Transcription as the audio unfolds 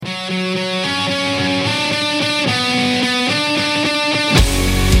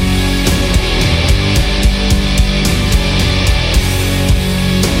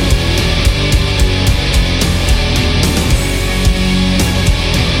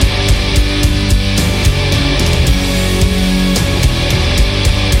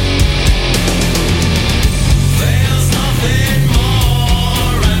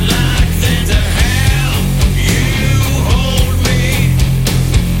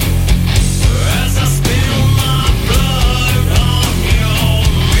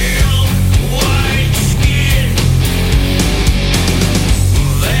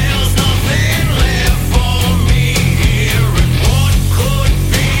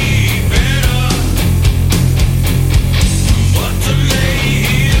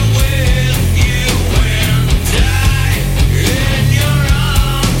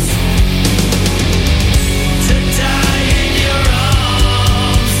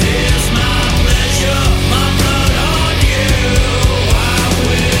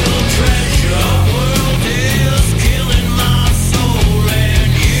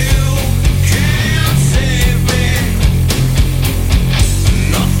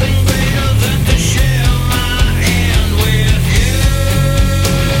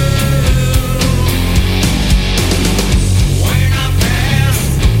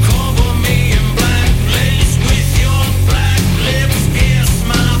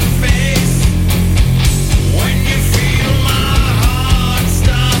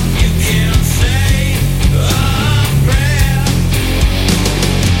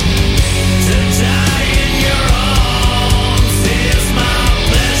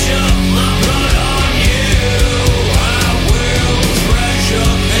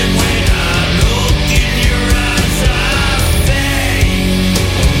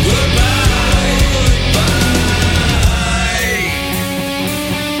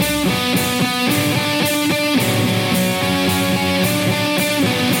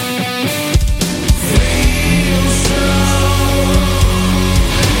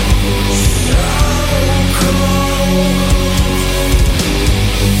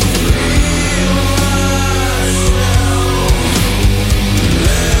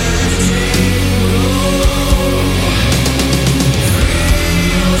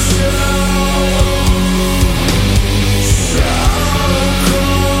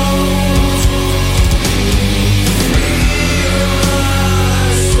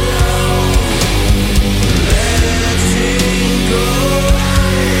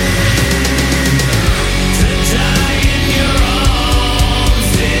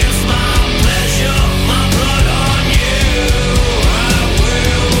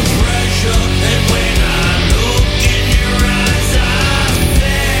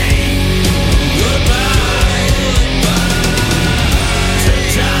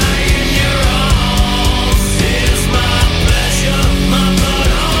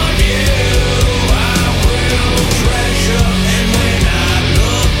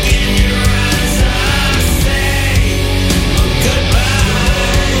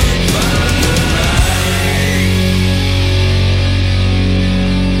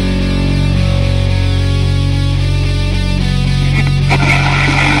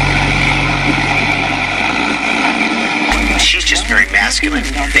masculine,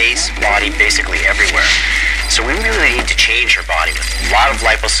 face, body, basically everywhere. So we really need to change her body with a lot of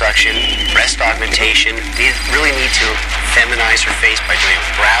liposuction, breast augmentation. We really need to feminize her face by doing a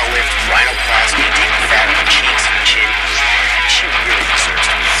brow lift, rhinoplasty, taking fat on the cheeks and chin. She really deserves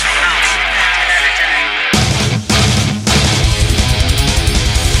to be pronounced.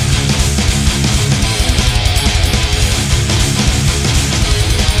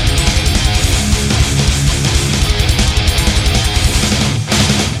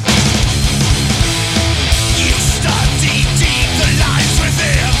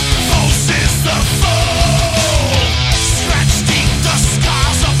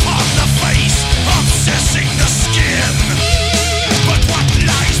 But why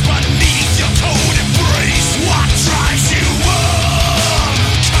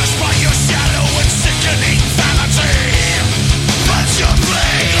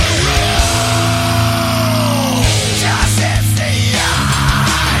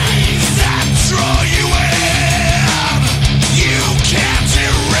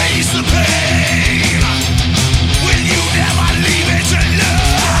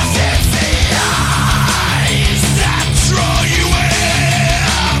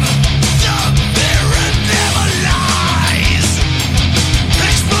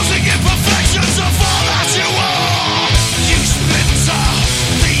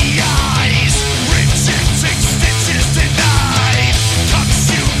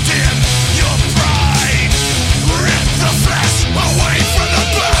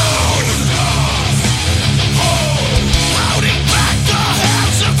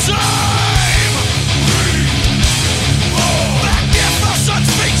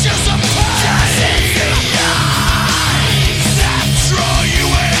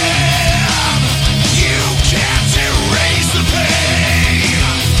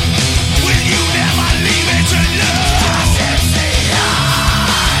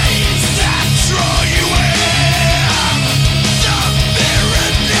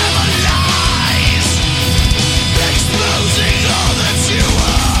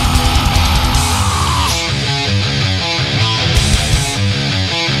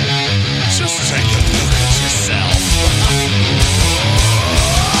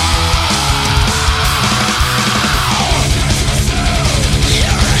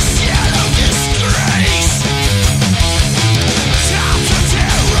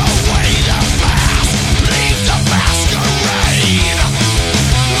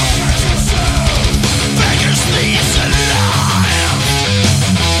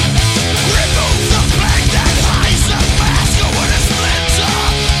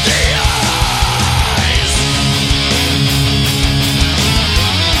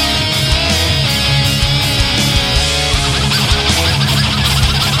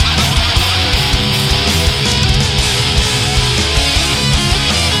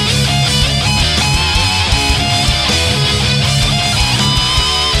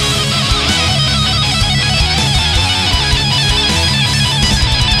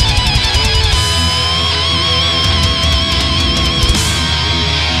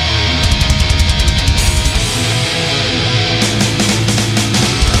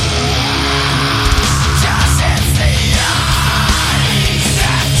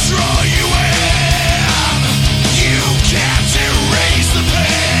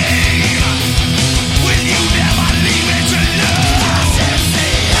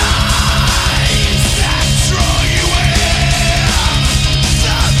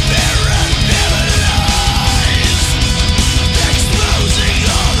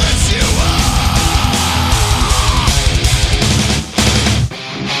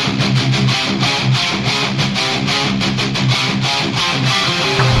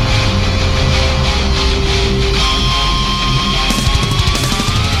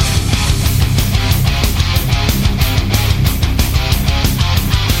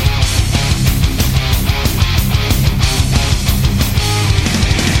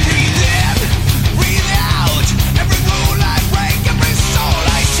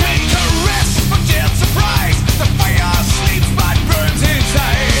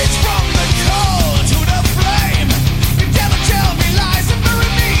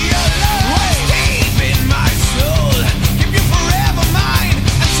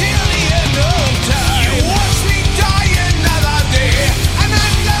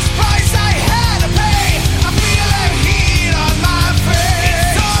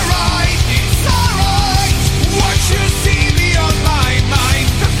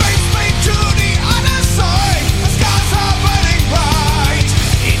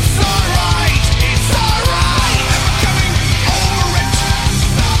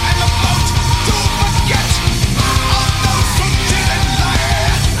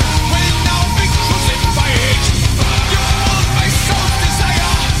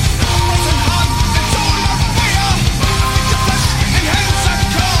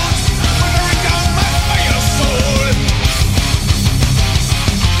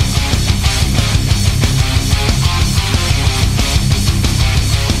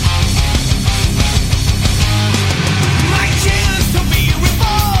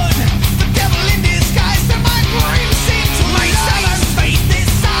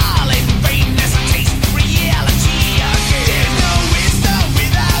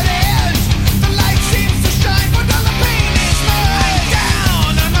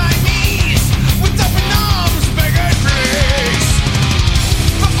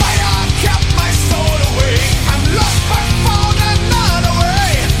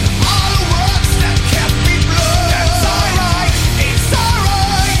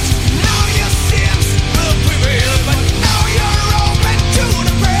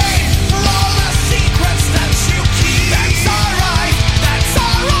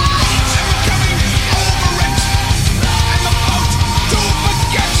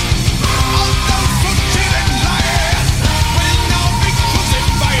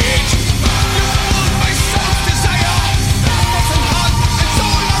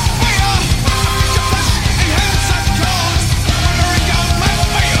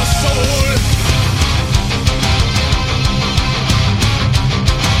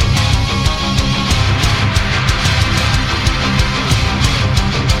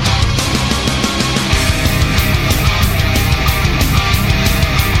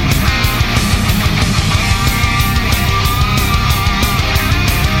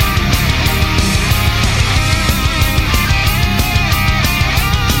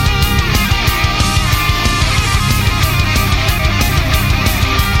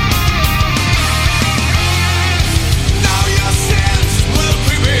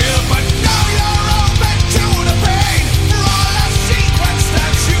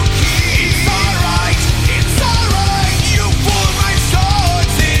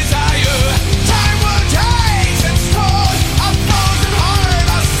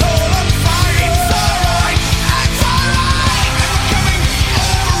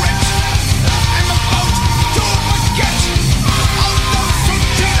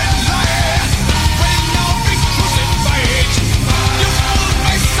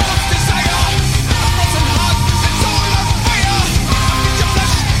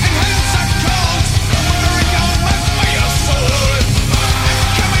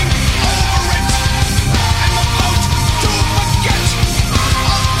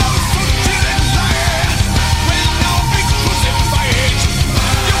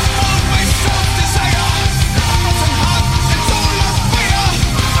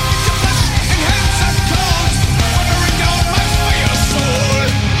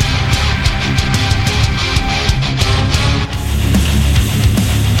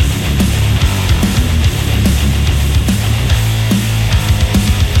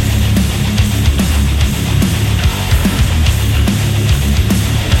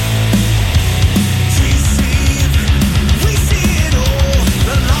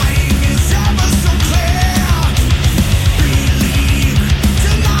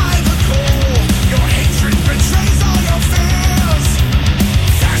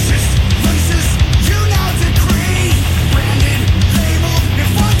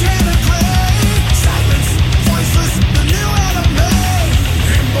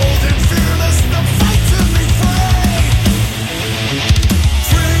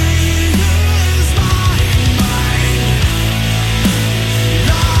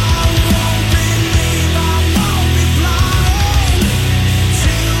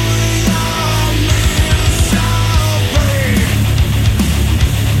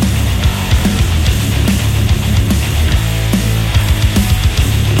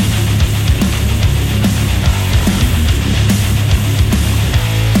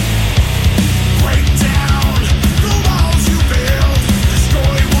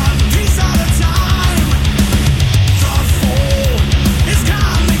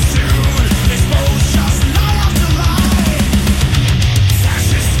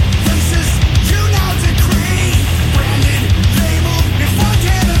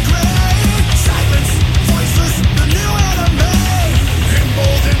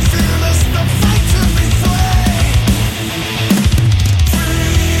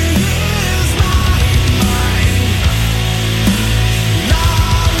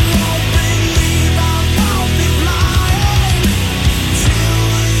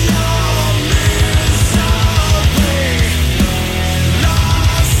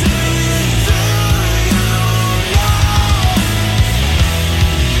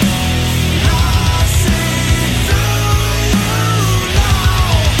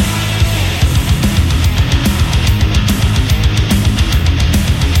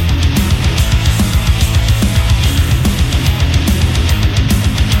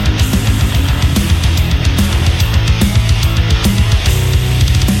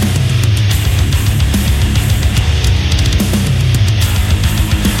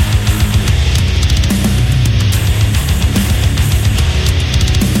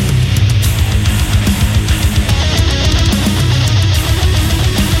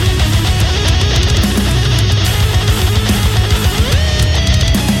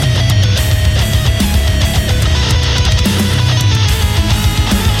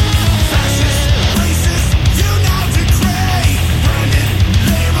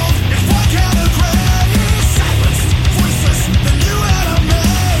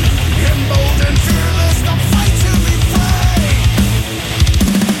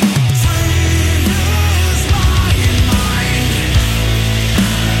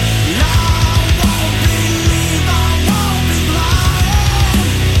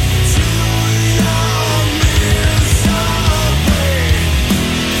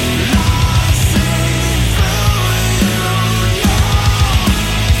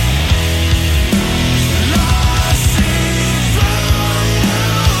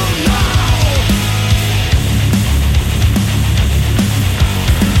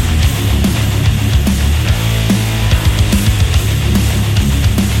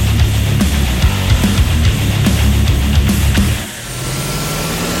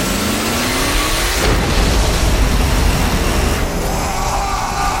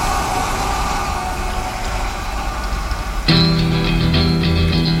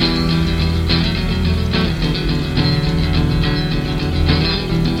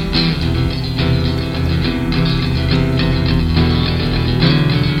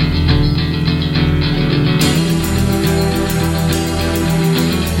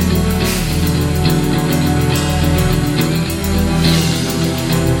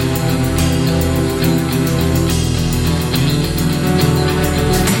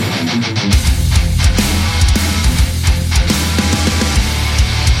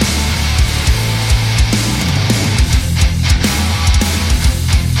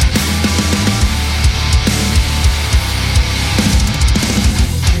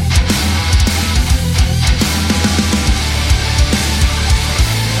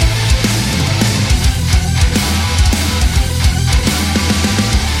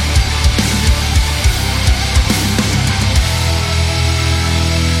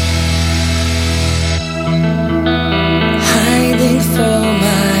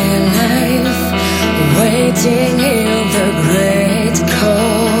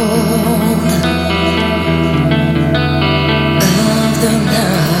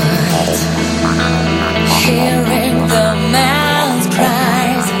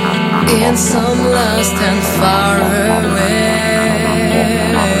in some lost and far away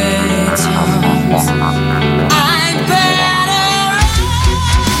times. I better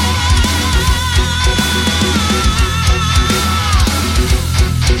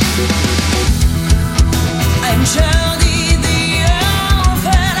I'm Charlie the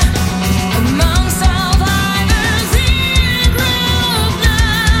Orphan among survivors in group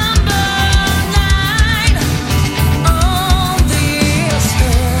number 9 on this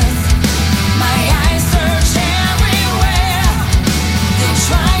earth. My eyes search everywhere.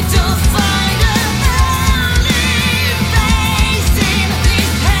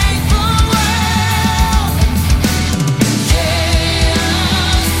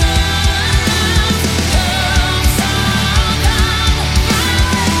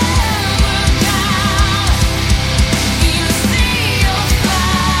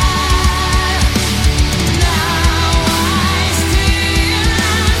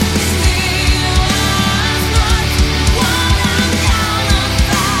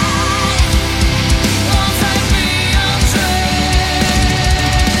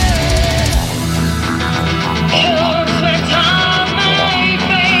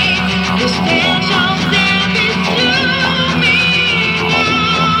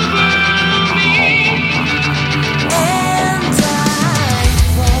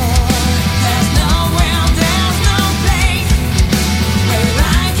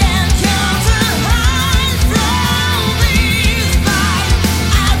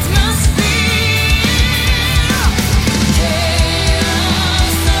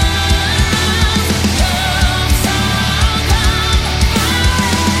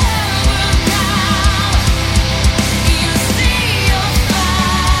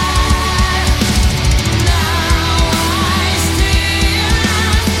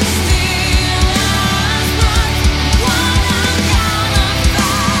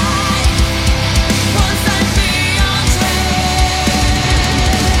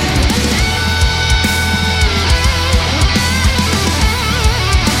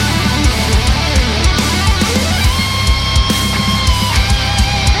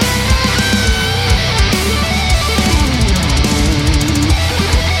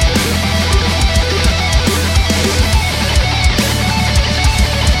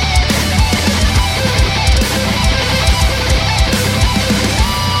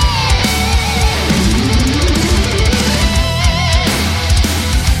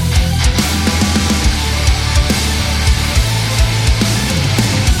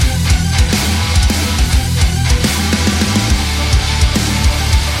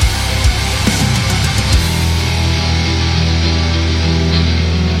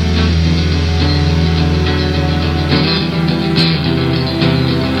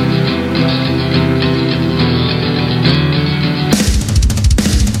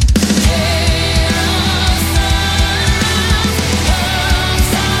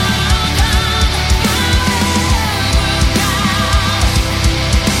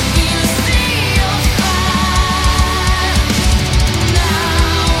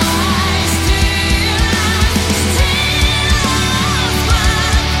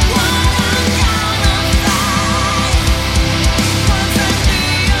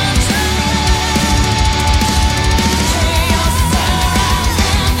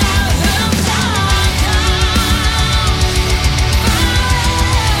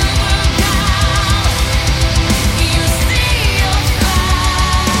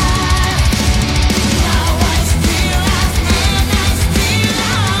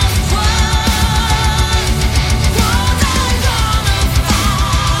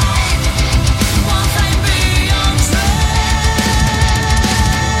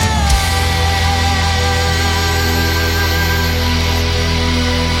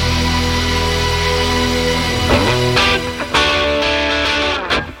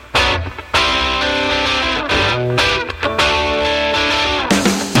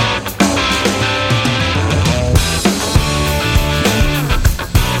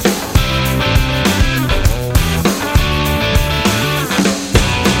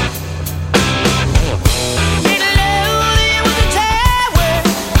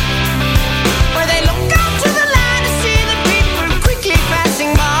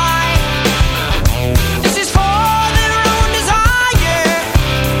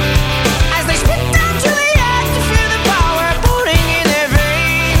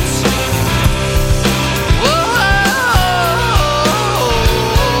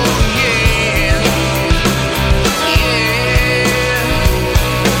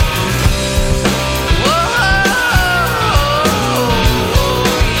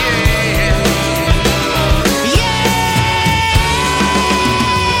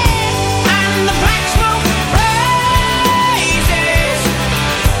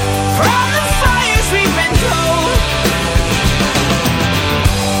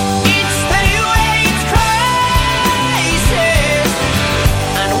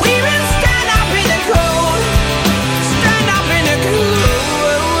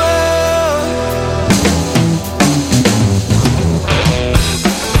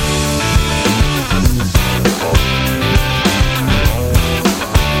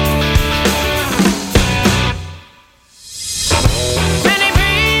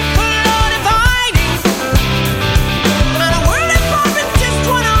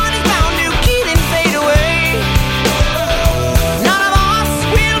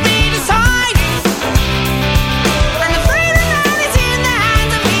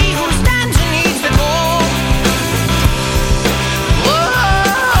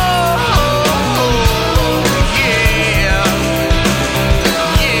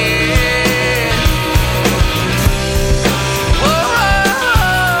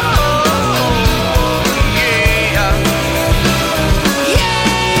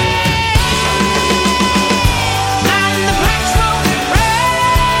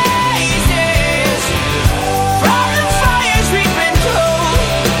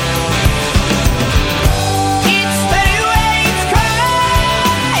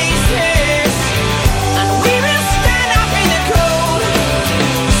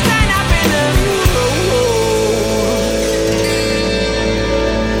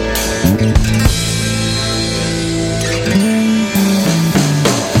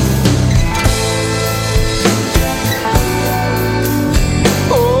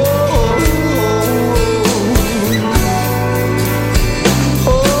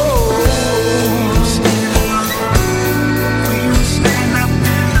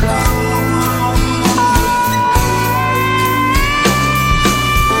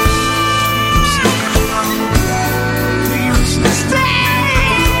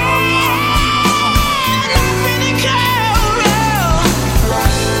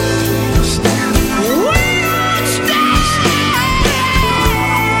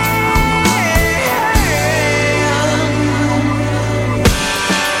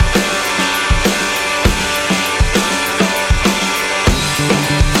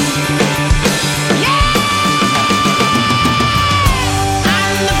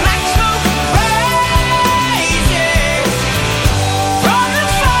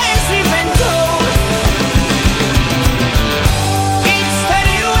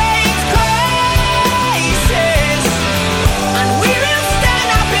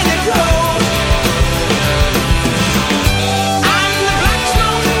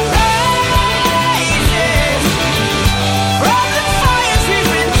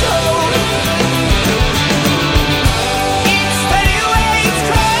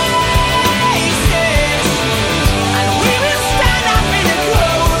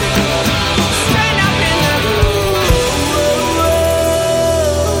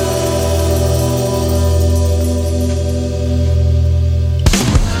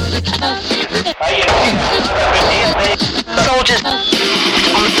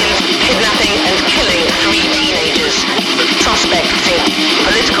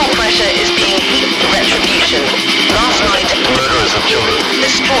 Political pressure is being heaped retribution. Last night, Murderers of children.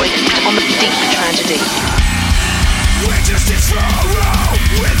 destroyed on the deep tragedy. We're just in sorrow,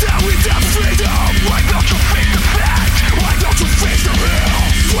 without freedom. Why don't you face the fact? Why don't you face the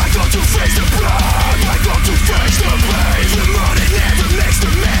hell? Why don't you face the blood? Why don't you face the pain? The money never makes the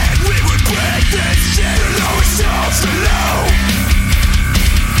man. We would break this shit. The lowest of the low.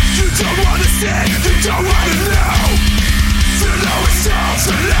 You don't wanna say, you don't wanna know. The lowest of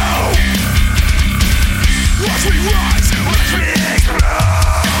the low. Watch me rise, watch me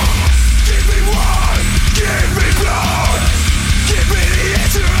explode. Give me one, give me blood. Give me the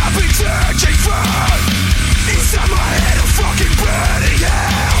answer I've been searching for. Inside my head I'm fucking burning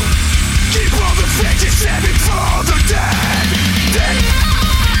hell. Keep all the faces set before the dead.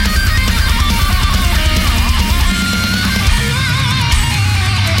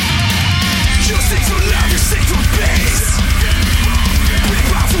 You seek for love, you seek for peace. Bring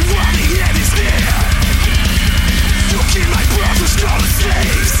out for one, the end is near. You keep my brothers call the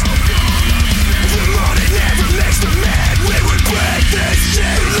slaves. The money never makes the man. We would break this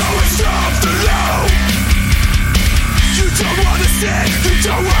shit. The lowest of the low. You don't wanna say, you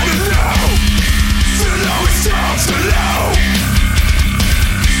don't wanna know. The lowest of the low.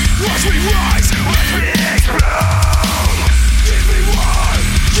 Watch me rise, watch me explode. Give me one,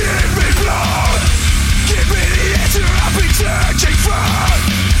 give me blood. Give me the answer I've been searching for.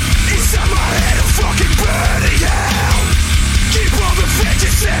 Inside my head I'm fucking burning hell. Keep all the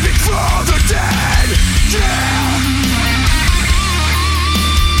faces set before the dead. Yeah.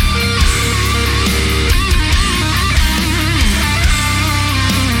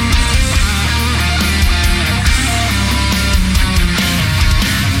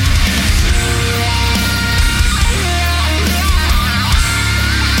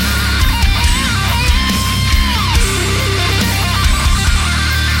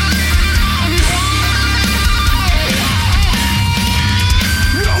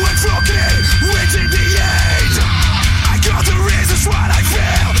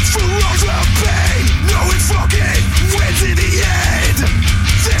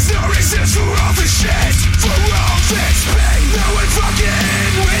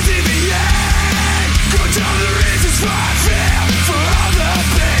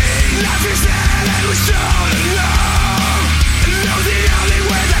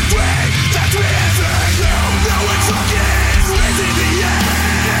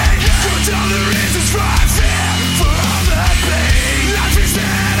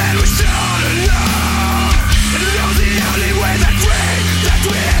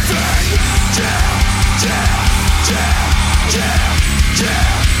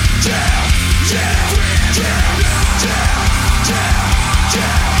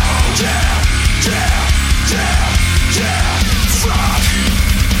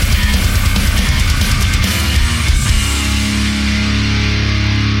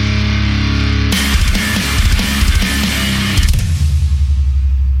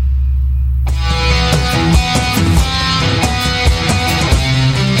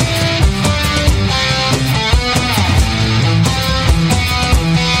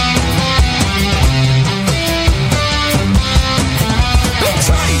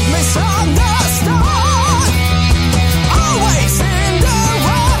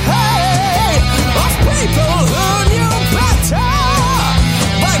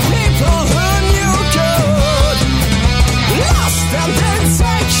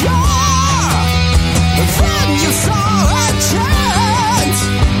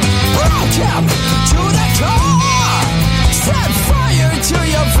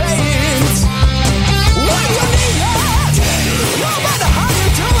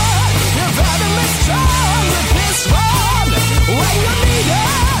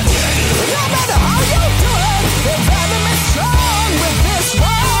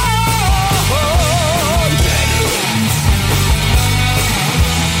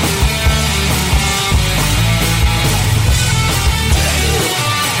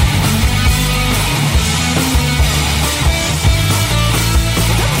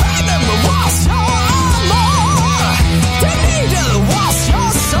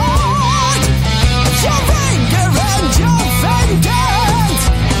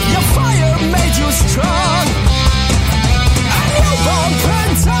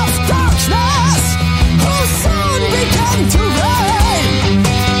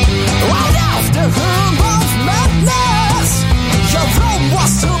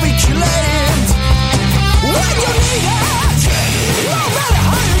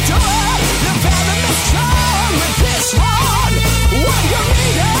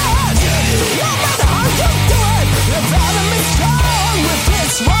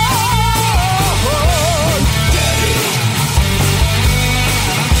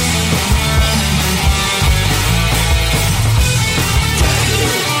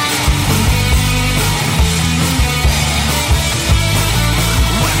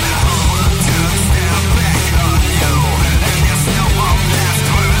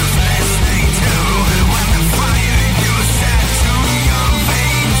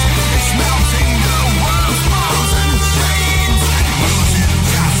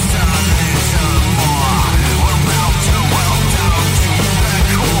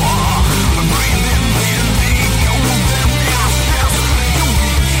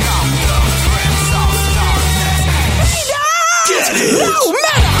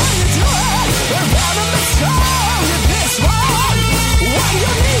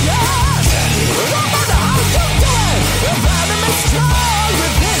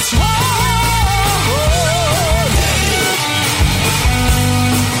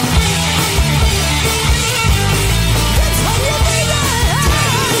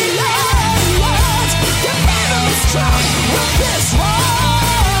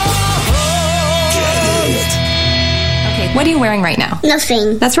 What are you wearing right now?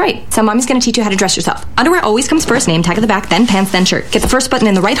 Nothing. That's right. So mommy's going to teach you how to dress yourself. Underwear always comes first, name tag at the back, then pants, then shirt. Get the first button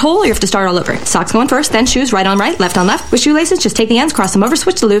in the right hole or you have to start all over. Socks going first, then shoes, right on right, left on left. With shoelaces, just take the ends, cross them over,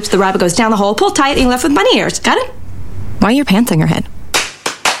 switch the loops, the rabbit goes down the hole, pull tight, and you're left with bunny ears. Got it? Why are your pants on your head?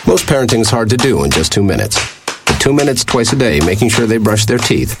 Most parenting's hard to do in just 2 minutes. But 2 minutes twice a day making sure they brush their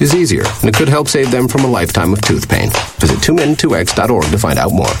teeth is easier, and it could help save them from a lifetime of tooth pain. Visit 2min2x.org to find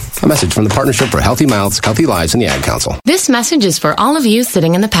out more. A message from the Partnership for Healthy Mouths, Healthy Lives, and the Ad Council. This message is for all of you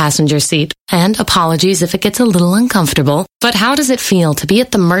sitting in the passenger seat. And apologies if it gets a little uncomfortable. But how does it feel to be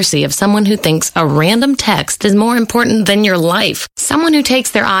at the mercy of someone who thinks a random text is more important than your life? Someone who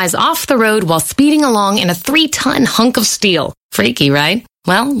takes their eyes off the road while speeding along in a 3-ton hunk of steel. Freaky, right?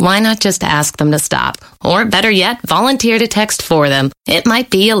 Well, why not just ask them to stop? Or better yet, volunteer to text for them. It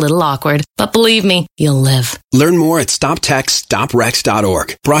might be a little awkward, but believe me, you'll live. Learn more at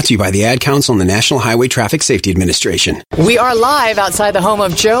StopTextStopWrecks.org. Brought to you by the Ad Council and the National Highway Traffic Safety Administration. We are live outside the home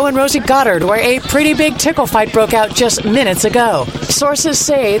of Joe and Rosie Goddard, where a pretty big tickle fight broke out just minutes ago. Sources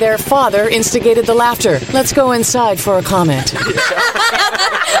say their father instigated the laughter. Let's go inside for a comment.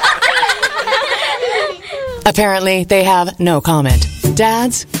 Apparently, they have no comment.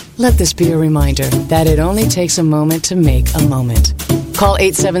 Dads, let this be a reminder that it only takes a moment to make a moment. Call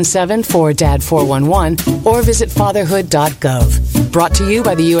 877-4DAD-411 or visit fatherhood.gov. Brought to you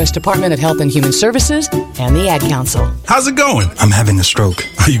by the U.S. Department of Health and Human Services and the Ad Council. How's it going? I'm having a stroke.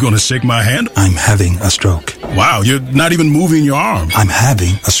 Are you going to shake my hand? I'm having a stroke. Wow, you're not even moving your arm. I'm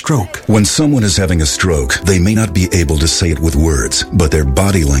having a stroke. When someone is having a stroke, they may not be able to say it with words, but their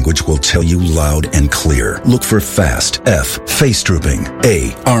body language will tell you loud and clear. Look for FAST. F, face drooping.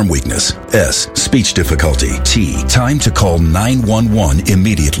 A, arm weakness. S, speech difficulty. T, time to call 911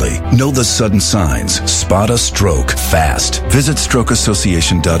 immediately. Know the sudden signs. Spot a stroke fast. Visit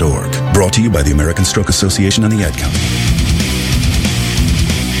strokeassociation.org. Brought to you by the American Stroke Association and the Ad Council.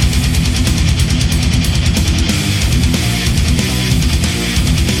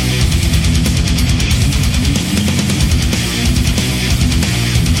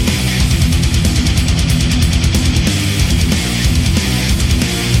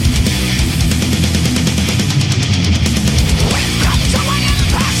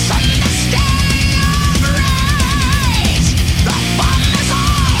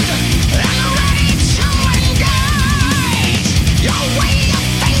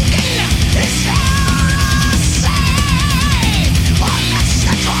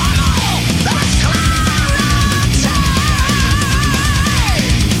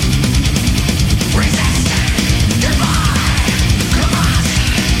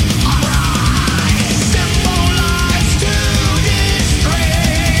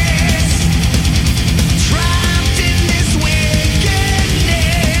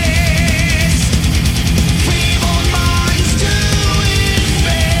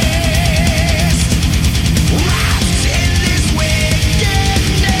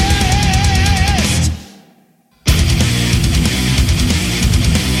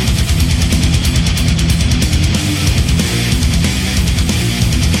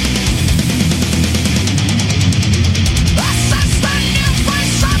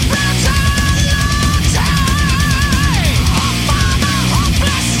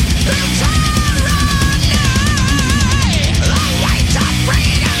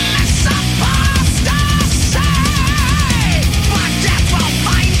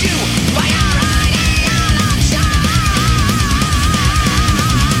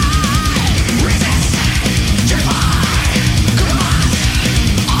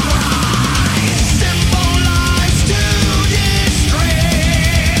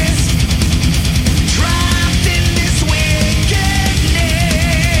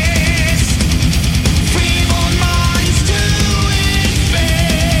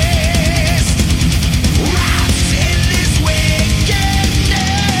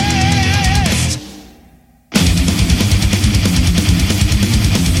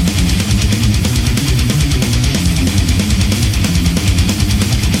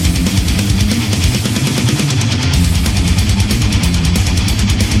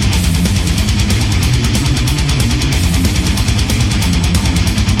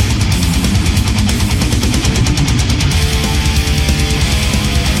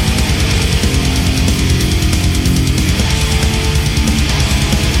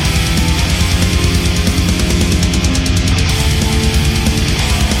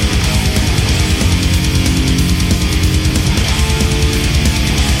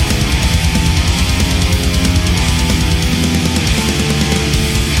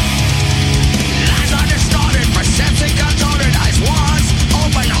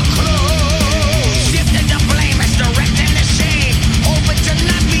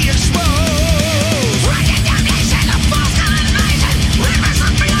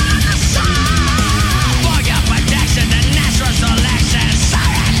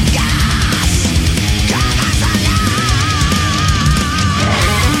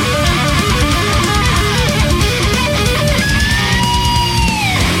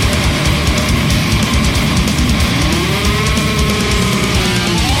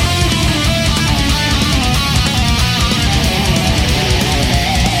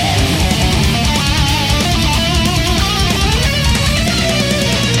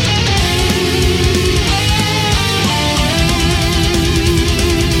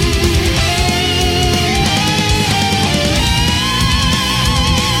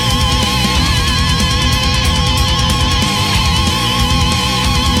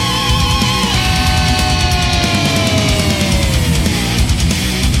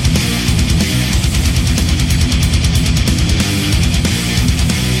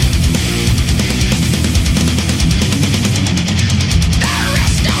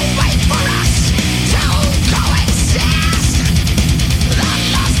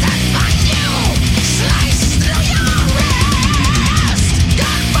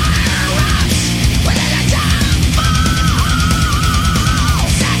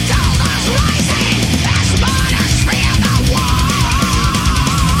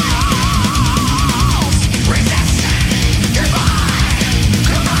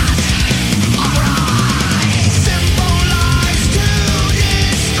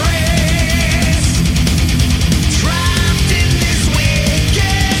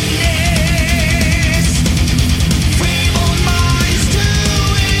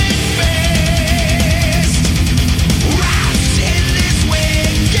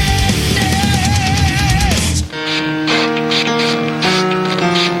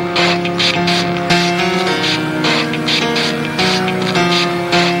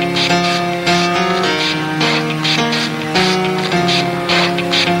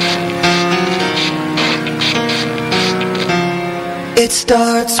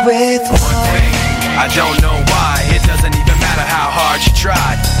 starts with one thing. I don't know why, it doesn't even matter how hard you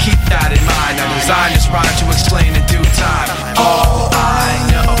try. Keep that in mind, I designed this rhyme to explain in due time. All I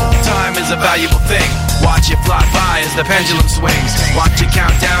know, time is a valuable thing. Watch it fly by as the pendulum swings. Watch it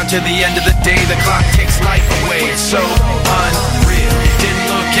count down to the end of the day. The clock takes life away, it's so unreal. Didn't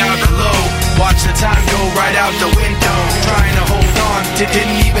look out below, watch the time go right out the window. Trying to hold on to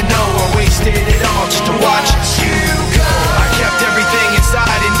didn't even know I wasted it all just to watch you go. I kept everything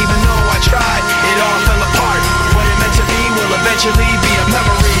inside and even though I tried, it all fell apart. What it meant to be will eventually be a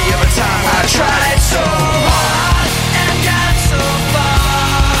memory of a time I tried so hard and got so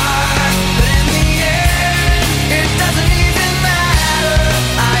far, but in the end, it doesn't even matter.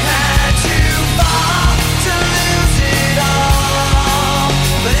 I had to fall to lose it all,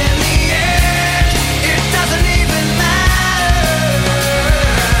 but in the end, it doesn't even matter.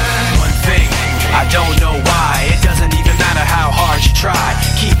 One thing, I don't know why, it doesn't even matter how hard you try.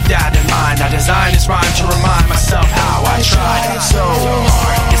 Keep that in mind, I designed this rhyme to remind myself how I tried so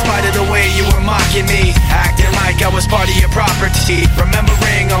hard. In spite of the way you were mocking me, acting like I was part of your property,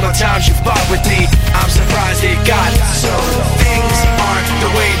 remembering all the times you fought with me, I'm surprised it got so. Things aren't the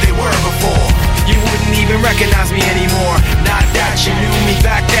way they were before. You wouldn't even recognize me anymore. Not that you knew me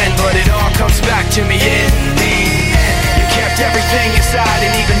back then, but it all comes back to me in the end. You kept everything inside,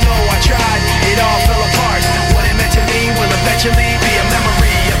 and even though I tried, it all fell apart. What it meant to me will eventually be a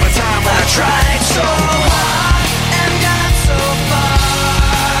memory of a time when I tried so hard and got so far,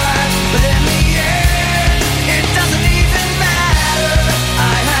 but in the end, it doesn't even matter.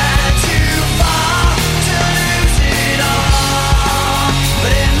 I had to fall to lose it all,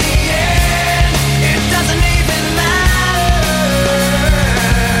 but in the end, it doesn't even matter.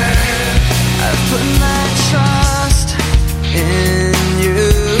 I've put my trust in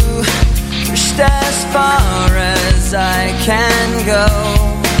you, pushed as far as I can go.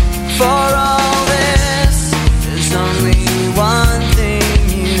 For all this, there's only one thing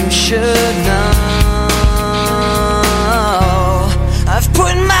you should know. I've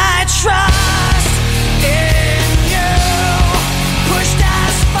put my trust in you, pushed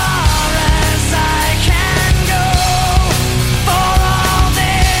as far as I can go. For all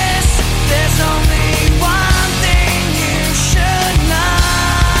this, there's only one thing you should know.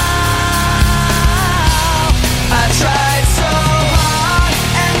 I tried so hard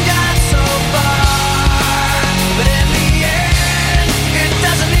and got so far, but in the end, it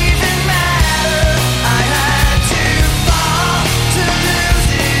doesn't even matter.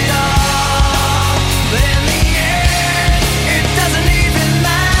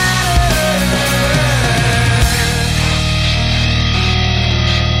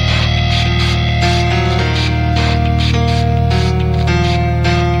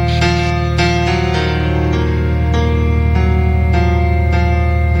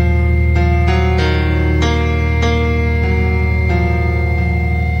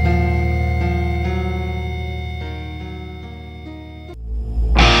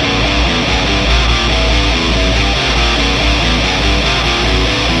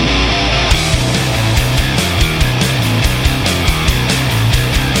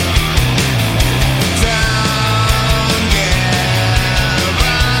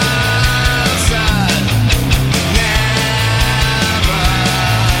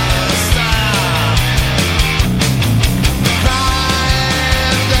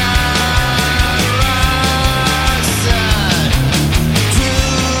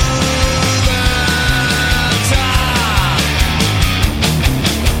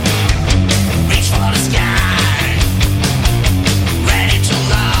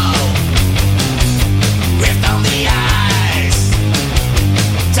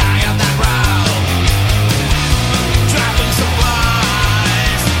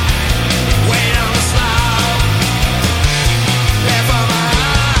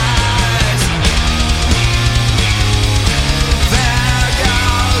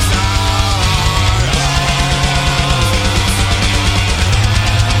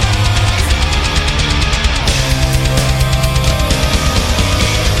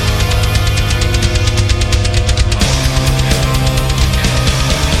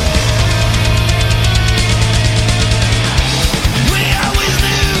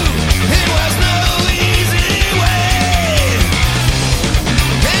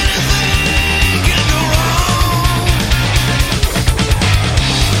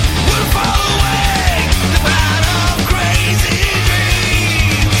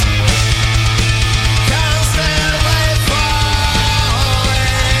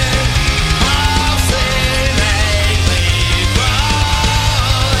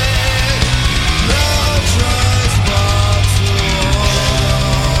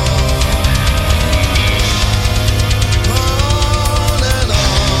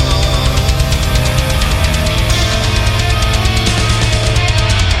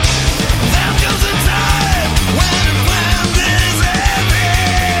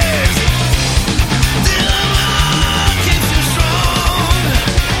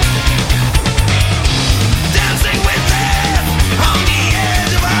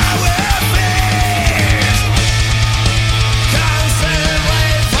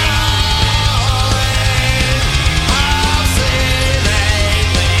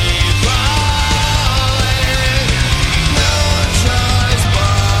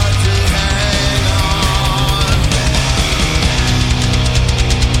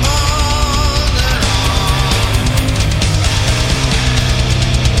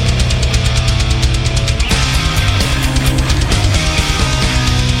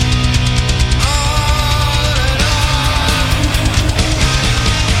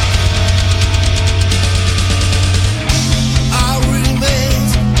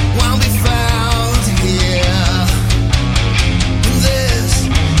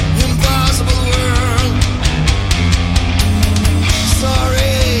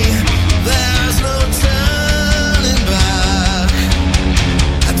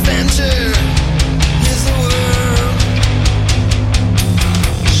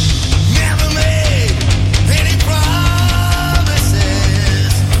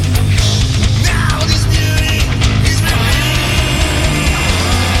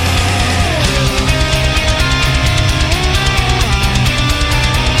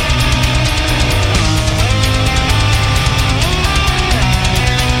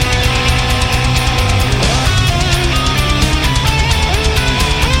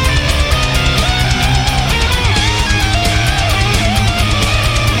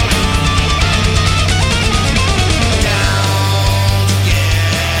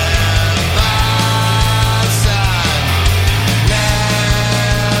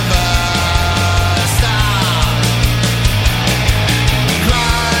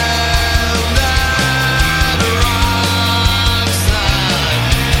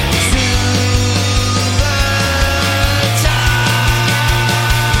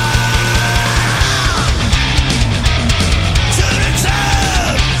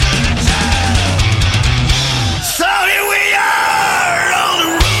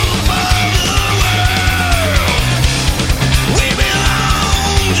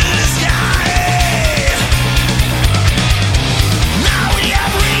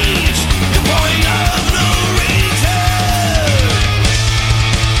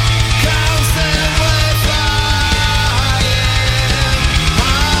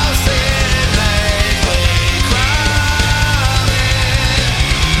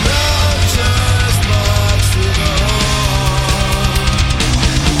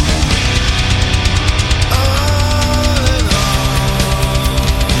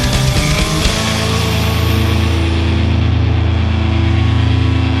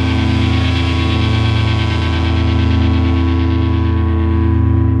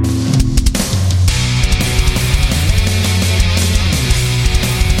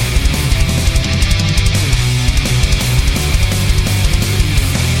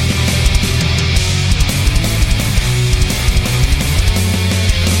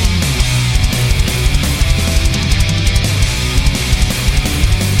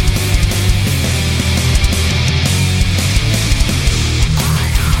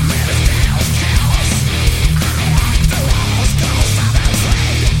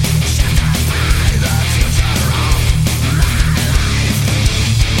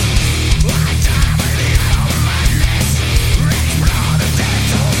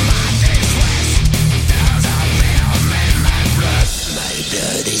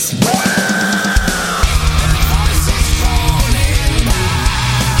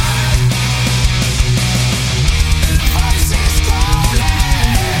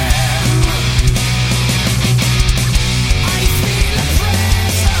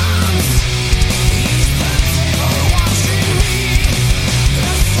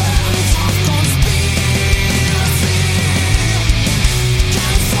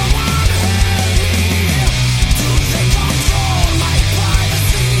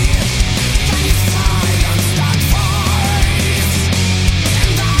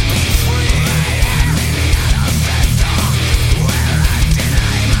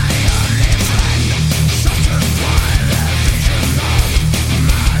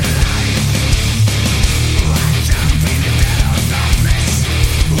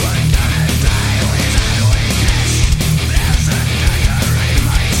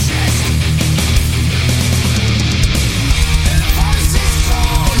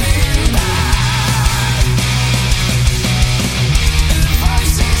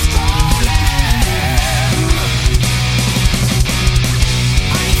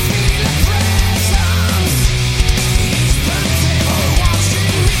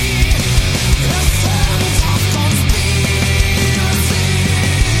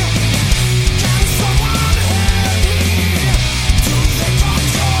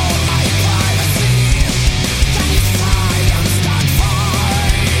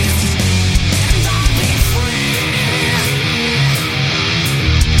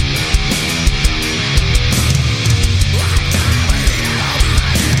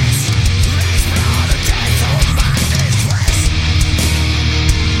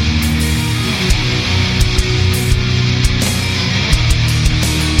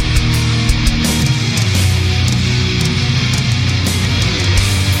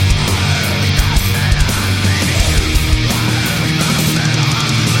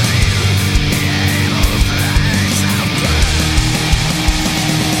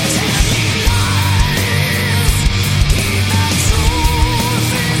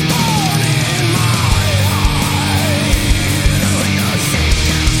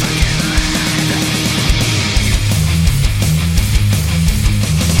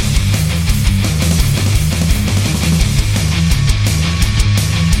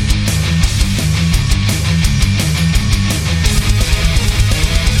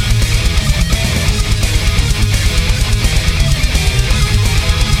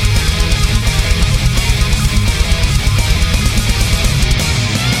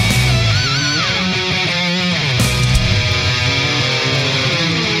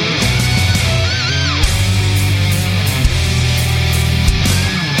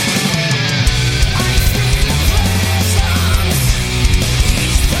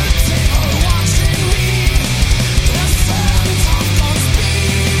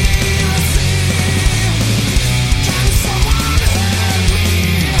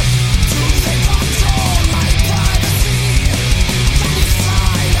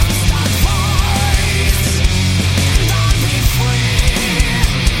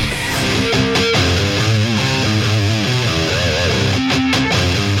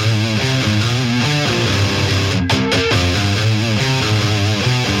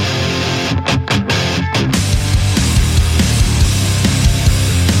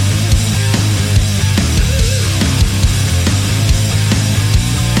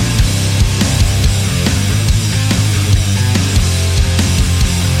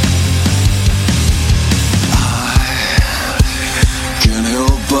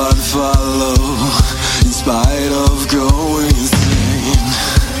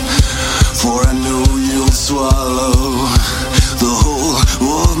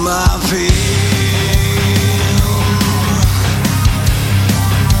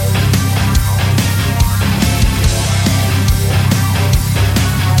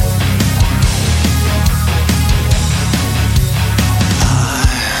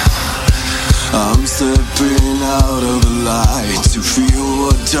 light to feel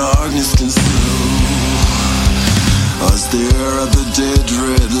what darkness can sow. I stare at the dead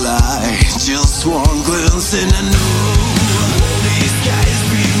red light, just one glance and I know these skies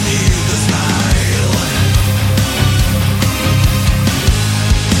beneath the smile.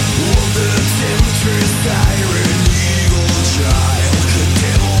 What the temptress, siren, eagle child, the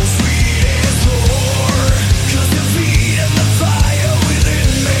devil sweet as more. 'Cause the feet and the fire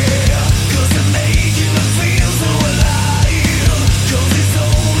within me, 'cause they're making me feel so alive. 'Cause it's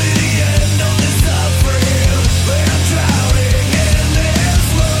only the end of the suffering, when I'm drowning in this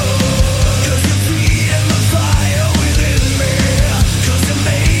world. 'Cause the feet and the fire within me, 'cause they're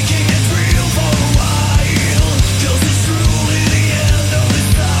making it real for a while. 'Cause it's truly the end of the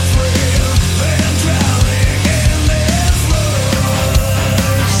suffering, when I'm drowning in this world.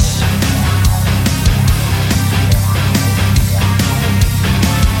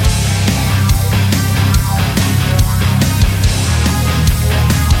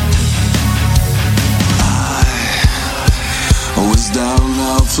 I was down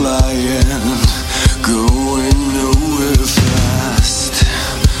now flying, going nowhere fast.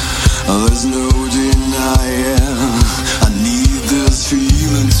 There's no denying, I need this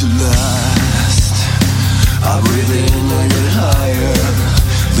feeling to last. I breathe in, I get higher,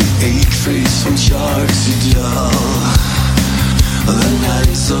 the ache fades from sharp to dull. The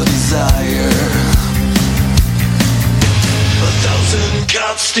nights of desire, 1,000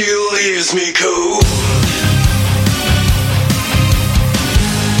 cuts still leaves me cold.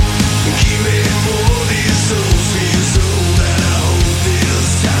 Keep me more, these souls feel so that I hope this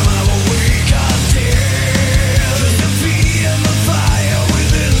time I will wake up dead. 'Cause the feet and the fire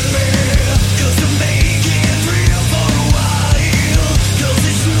within me, 'cause they're making it real for a while. 'Cause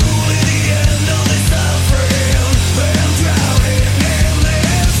it's truly the end of the suffering, when I'm drowning in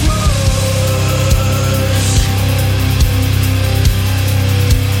this world.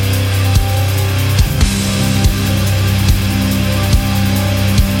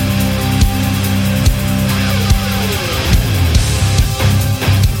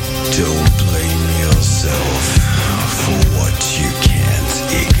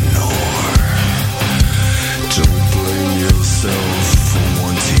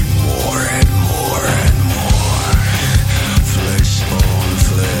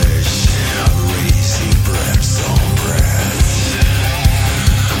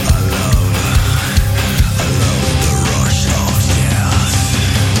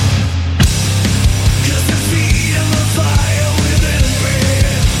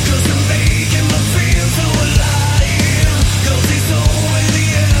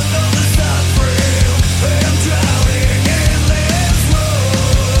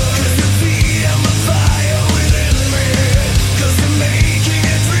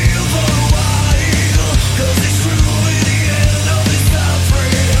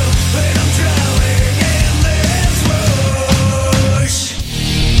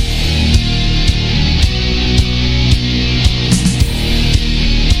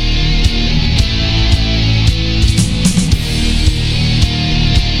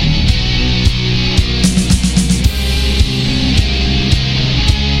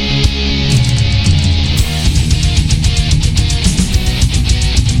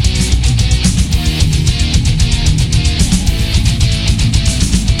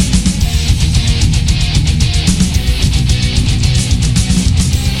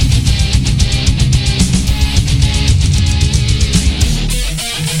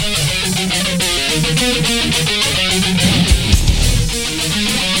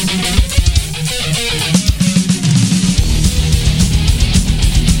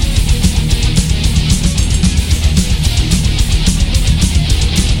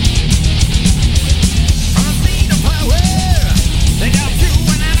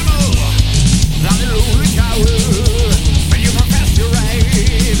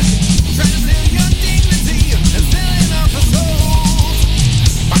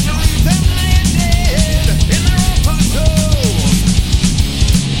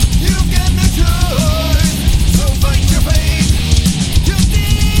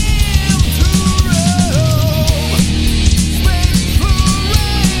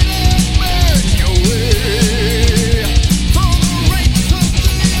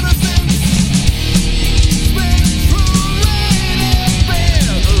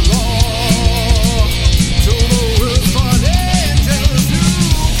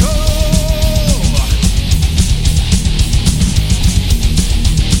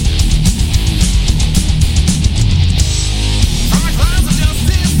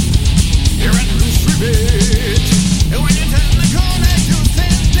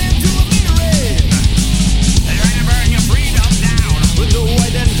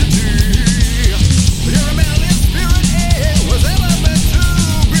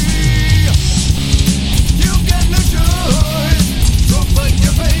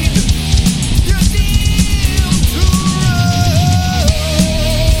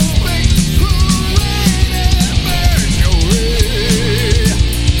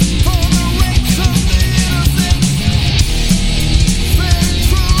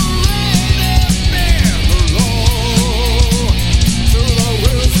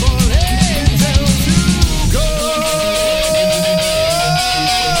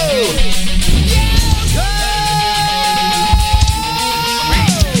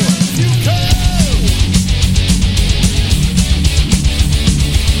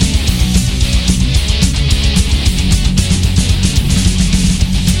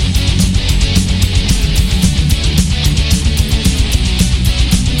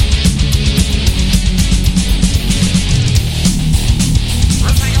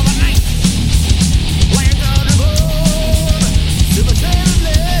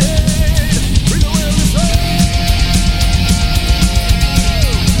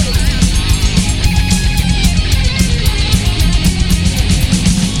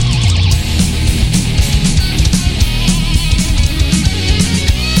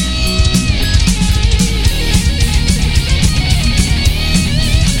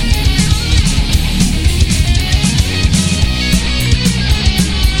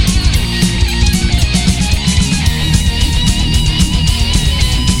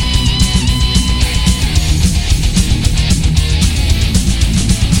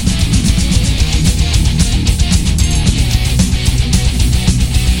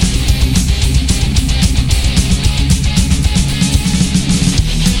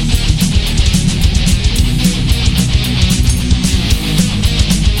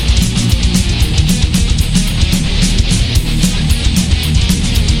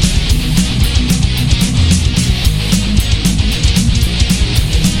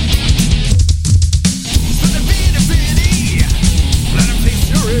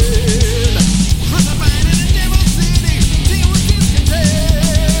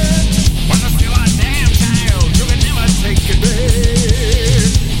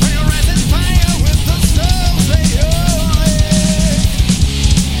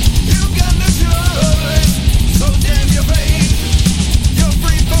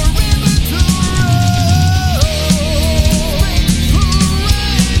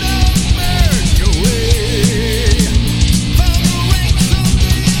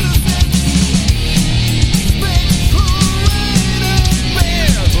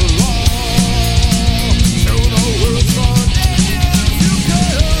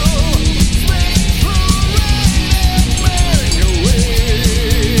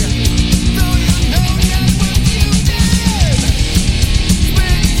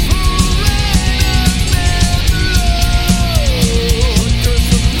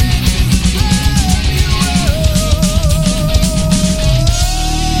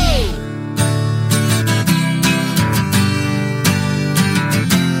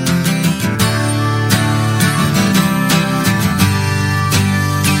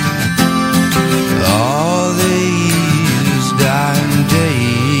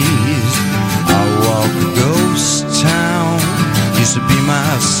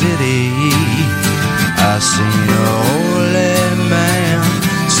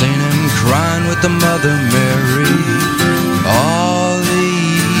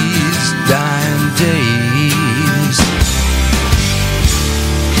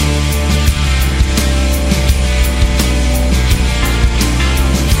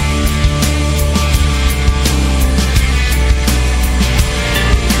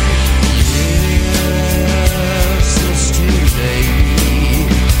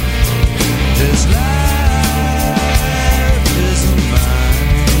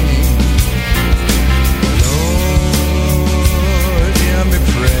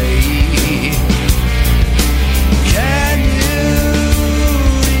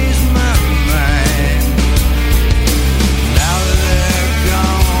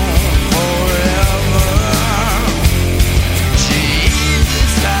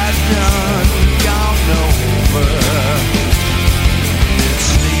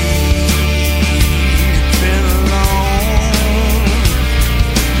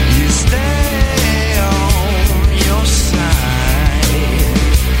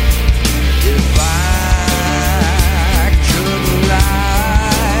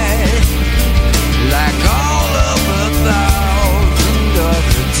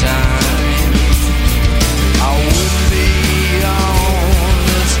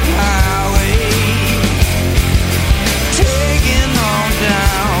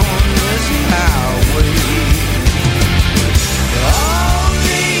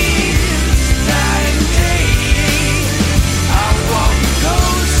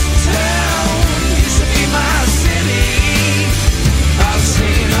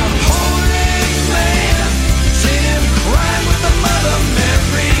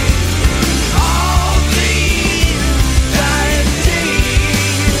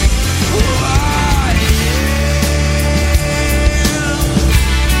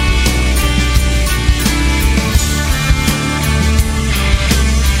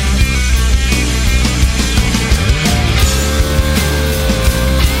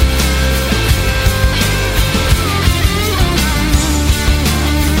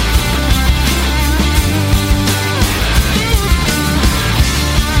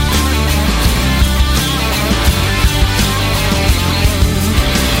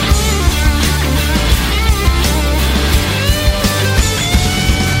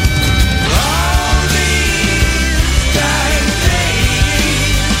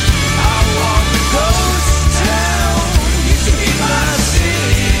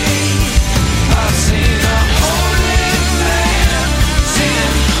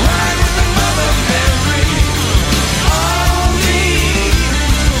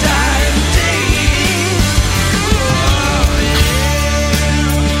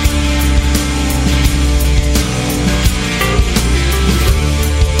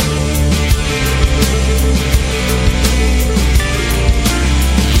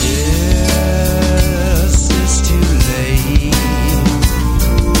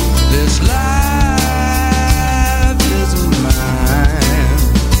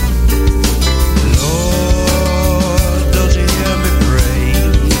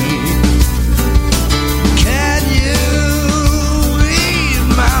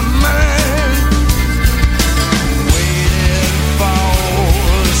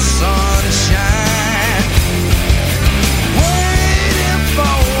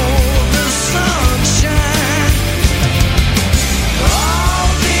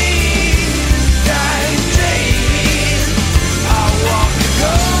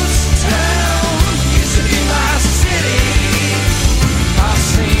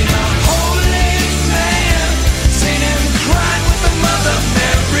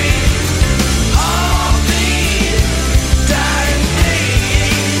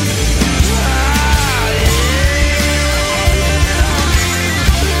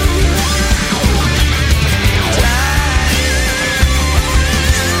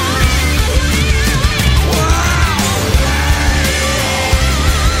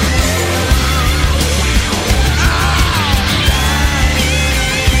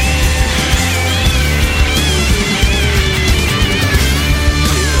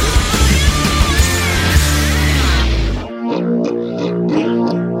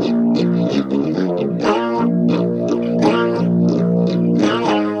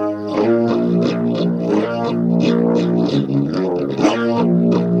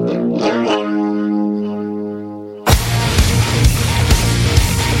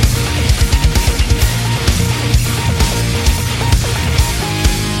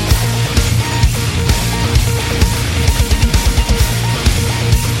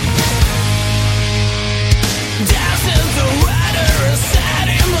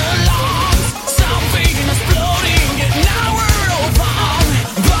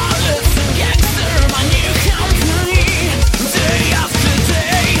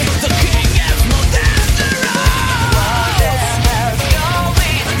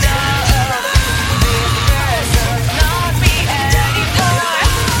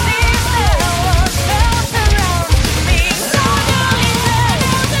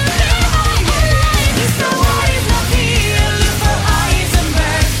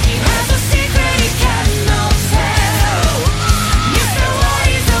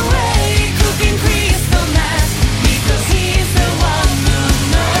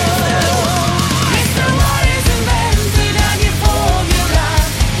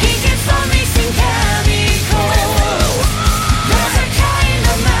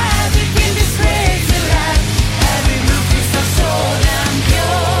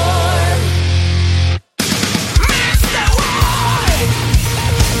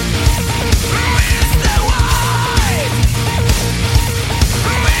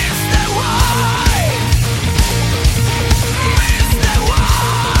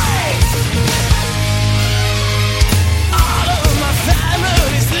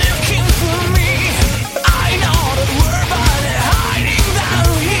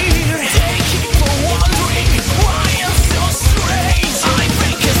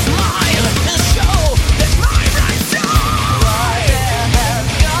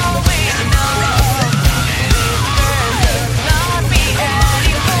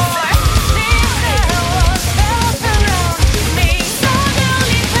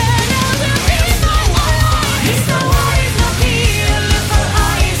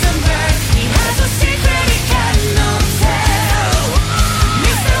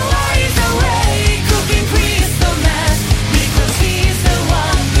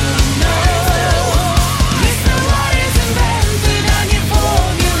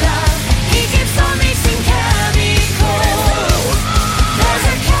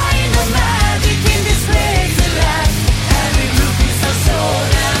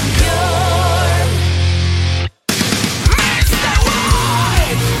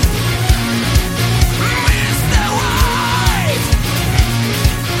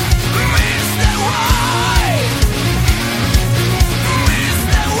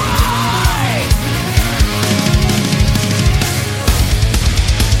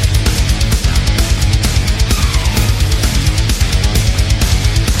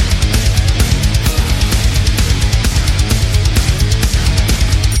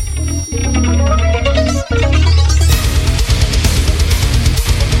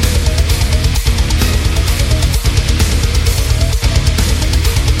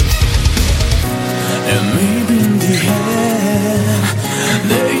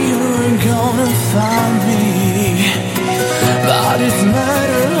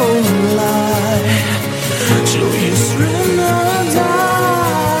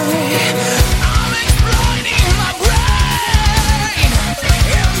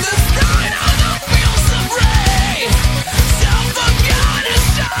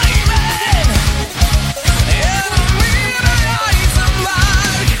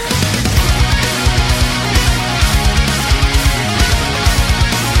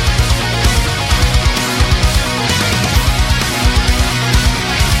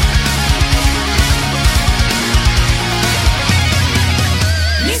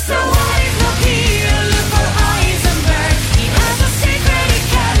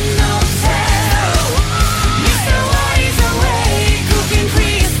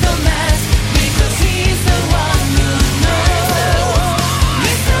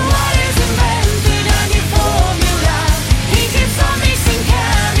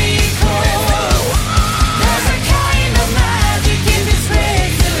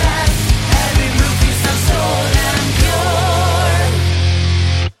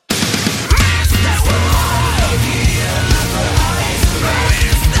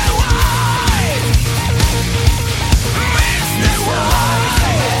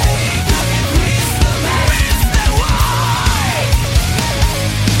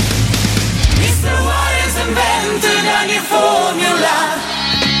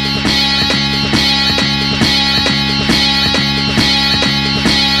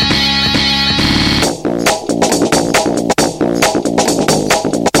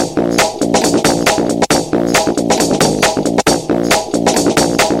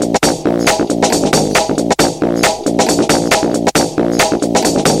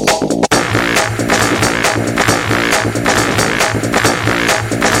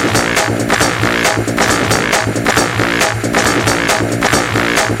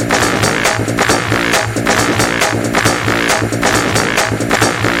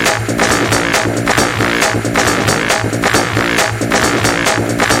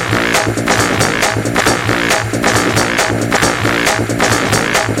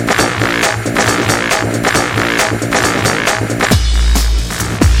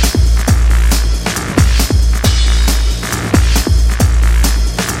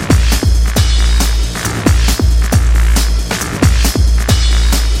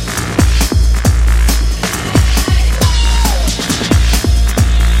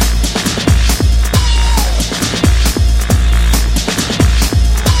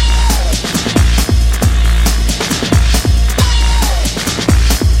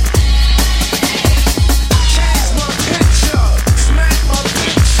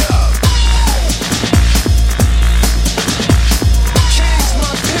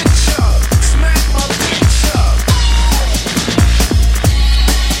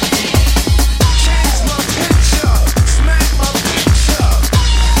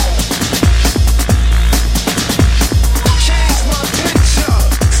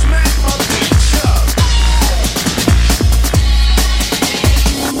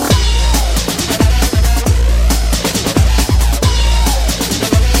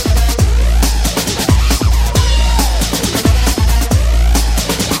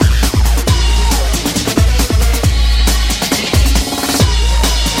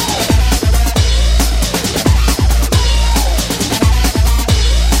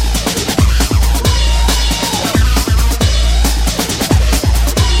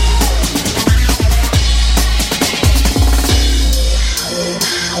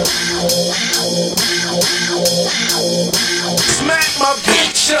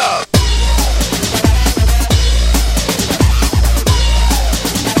 switch up.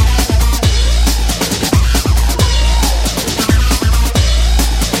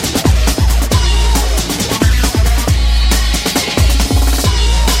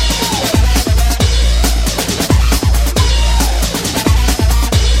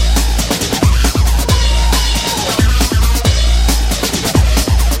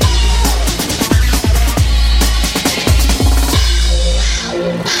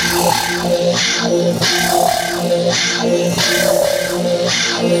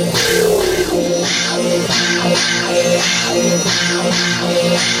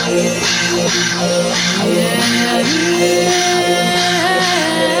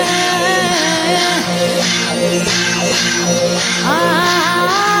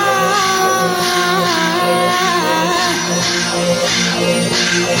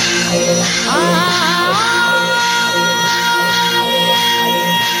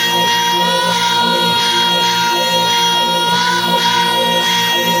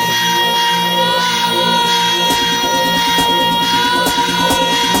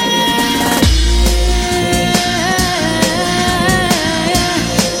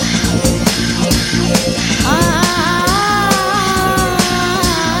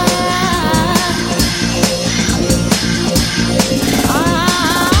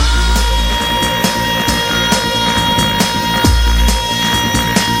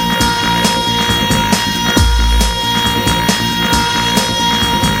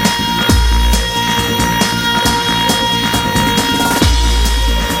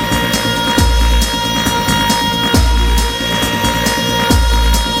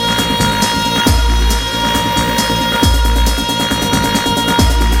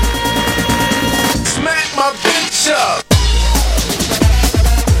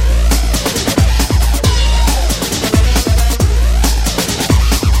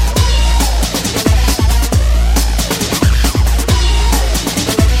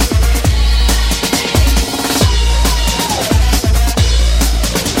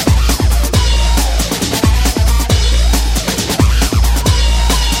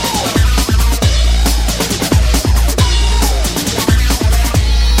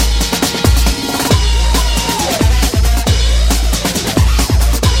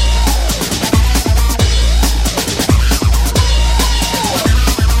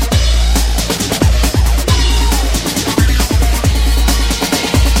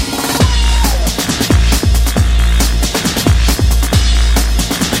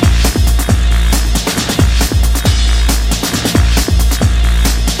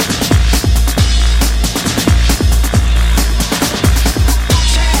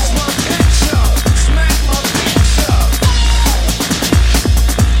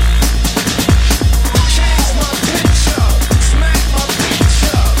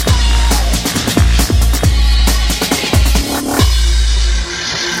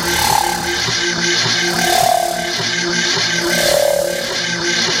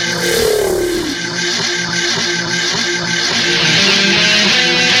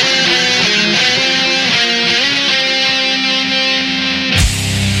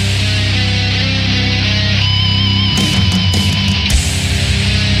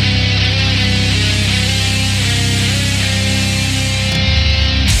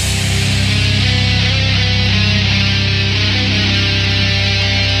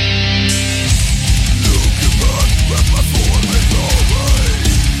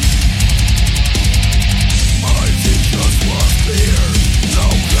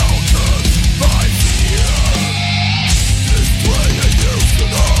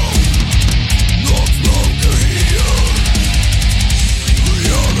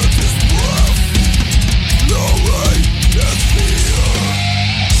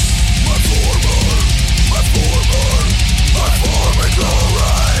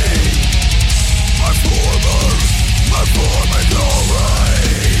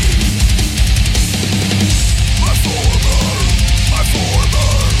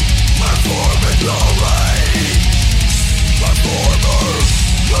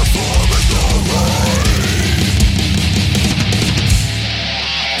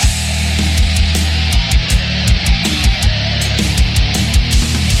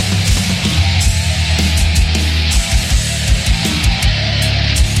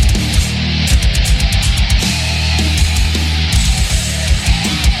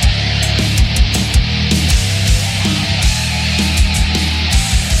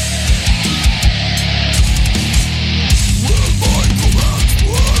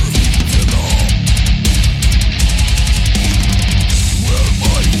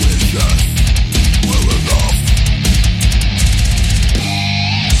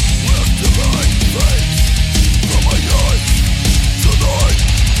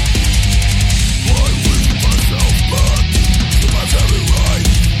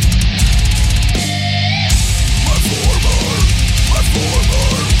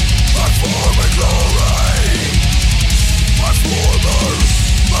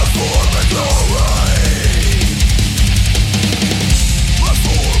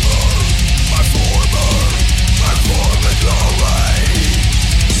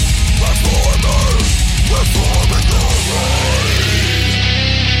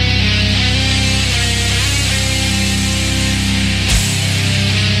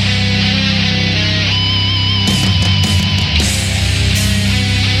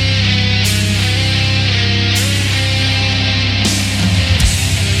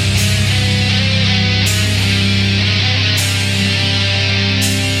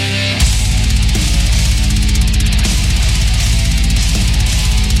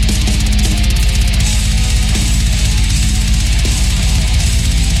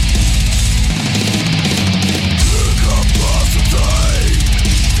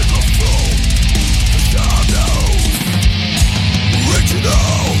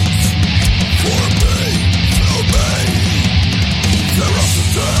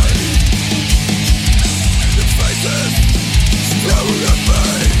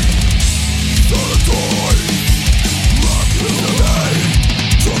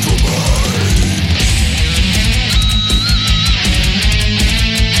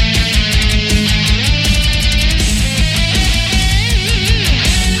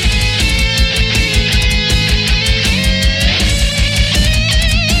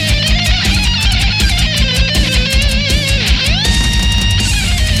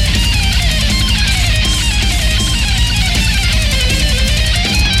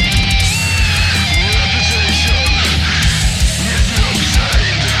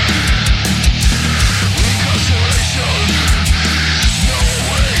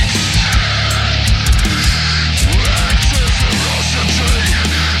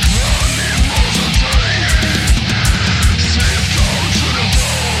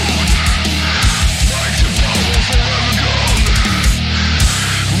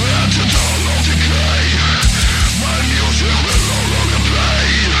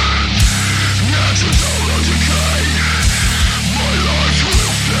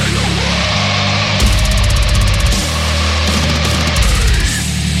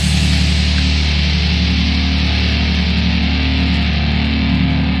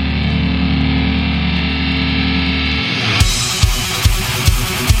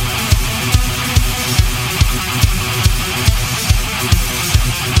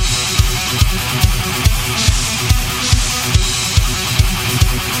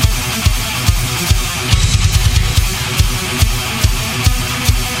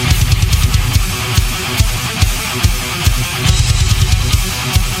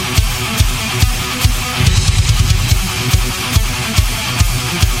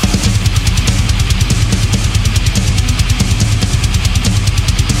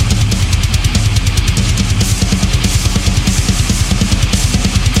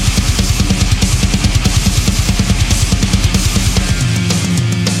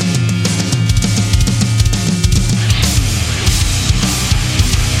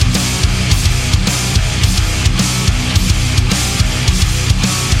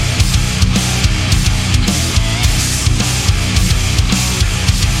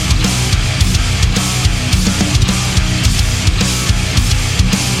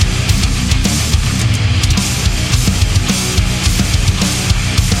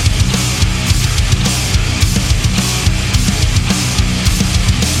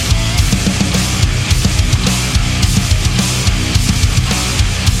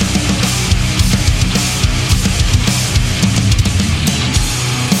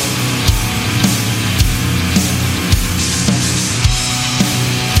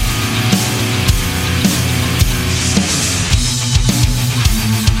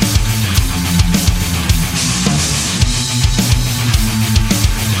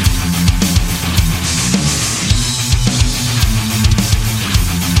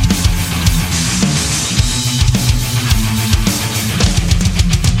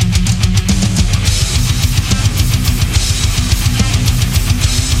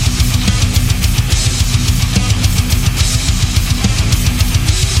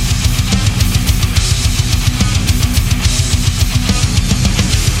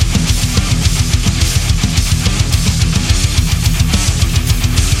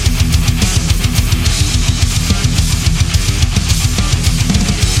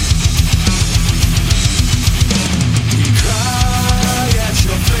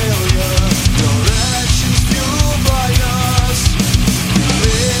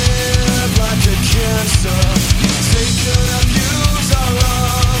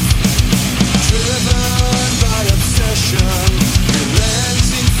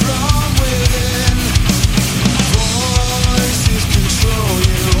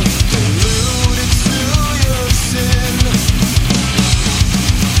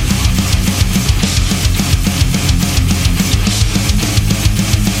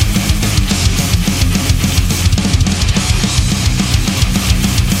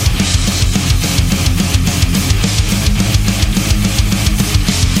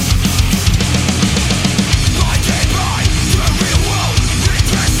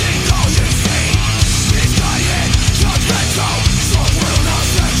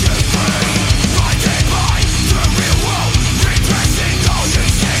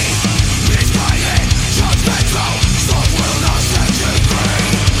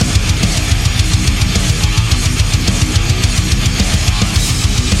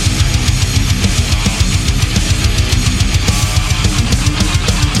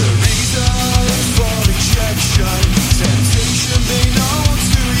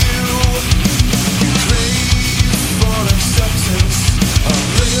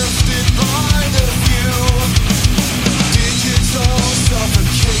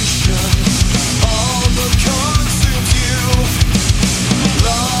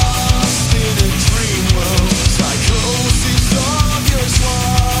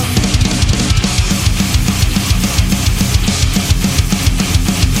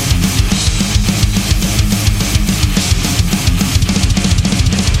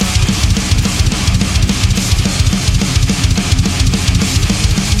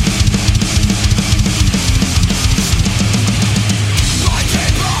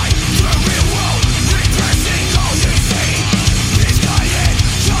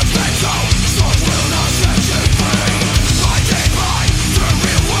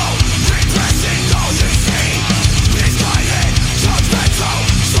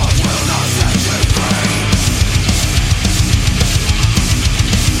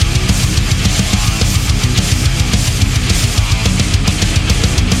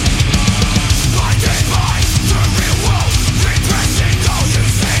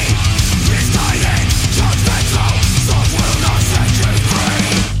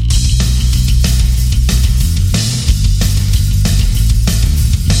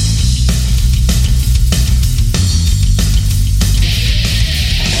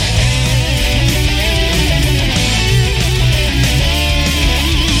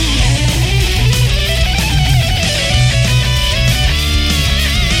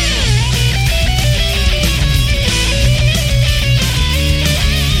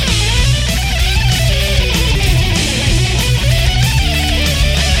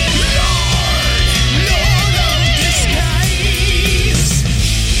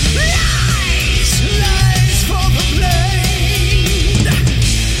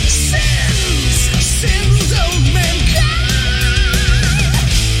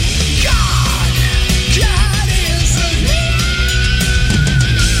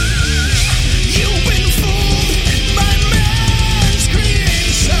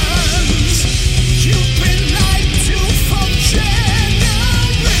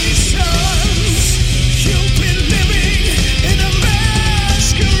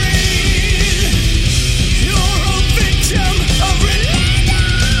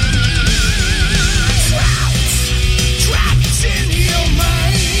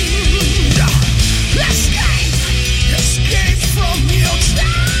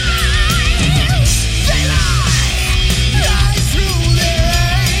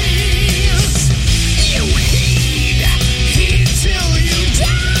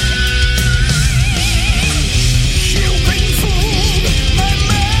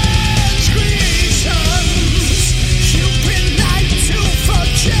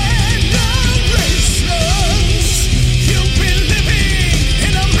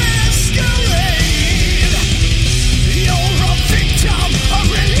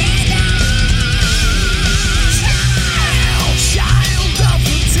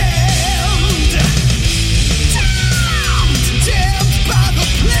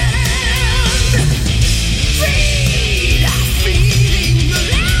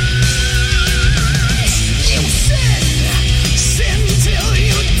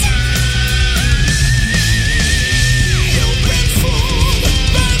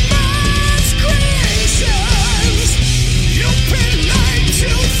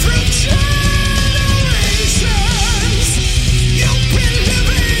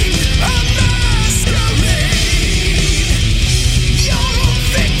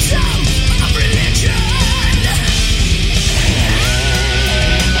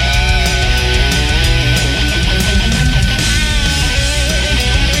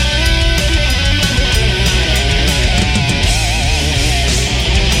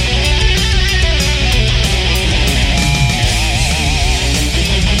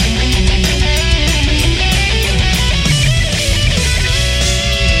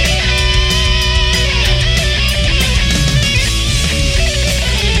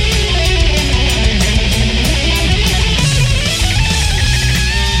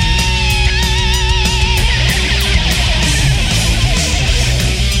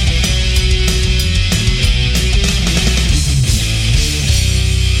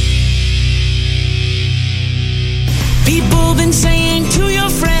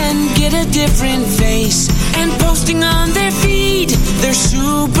 different face and posting on their feed. They're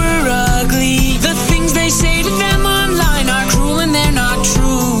super ugly. The things they say to them online are cruel and they're not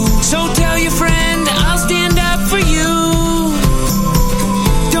true. So tell your friend I'll stand up for you.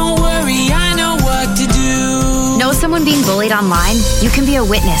 Don't worry, I know what to do. Know someone being bullied online? You can be a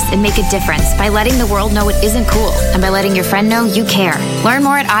witness and make a difference by letting the world know it isn't cool and by letting your friend know you care. Learn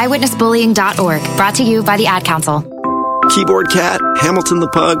more at eyewitnessbullying.org. Brought to you by the Ad Council. Keyboard Cat, Hamilton the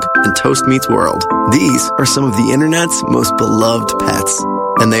Pug, and Toast Meets World. These are some of the internet's most beloved pets.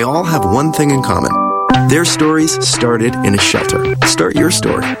 And they all have one thing in common. Their stories started in a shelter. Start your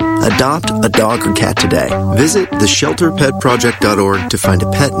story. Adopt a dog or cat today. Visit theshelterpetproject.org to find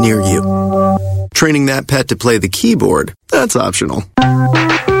a pet near you. Training that pet to play the keyboard, that's optional.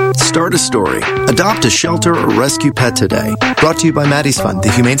 Start a story. Adopt a shelter or rescue pet today. Brought to you by Maddie's Fund,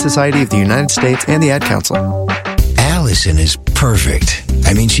 the Humane Society of the United States, and the Ad Council. Allison is perfect.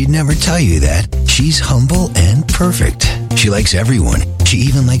 I mean, she'd never tell you that. She's humble and perfect. She likes everyone. She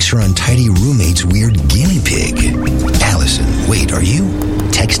even likes her untidy roommate's weird guinea pig. Allison, wait, are you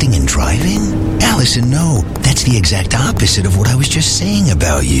texting and driving? Allison, no. That's the exact opposite of what I was just saying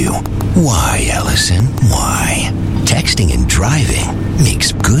about you. Why, Allison? Why? Texting and driving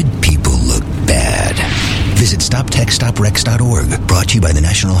makes good people look bad. Visit StopTextStopWrecks.org. Brought to you by the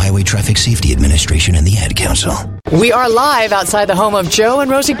National Highway Traffic Safety Administration and the Ad Council. We are live outside the home of Joe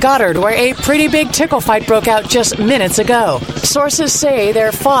and Rosie Goddard, where a pretty big tickle fight broke out just minutes ago. Sources say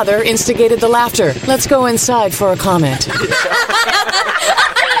their father instigated the laughter. Let's go inside for a comment.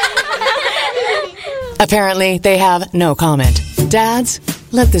 Apparently, they have no comment. Dads,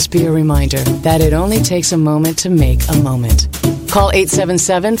 let this be a reminder that it only takes a moment to make a moment. Call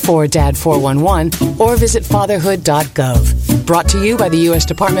 877-4DAD-411 or visit fatherhood.gov. Brought to you by the U.S.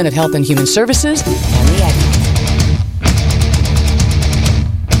 Department of Health and Human Services and the Ad Council.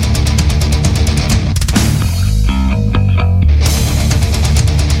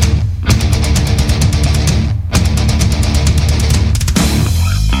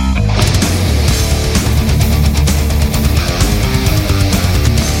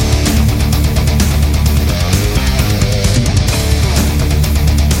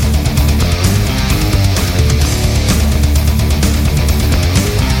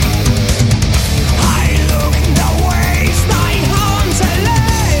 I look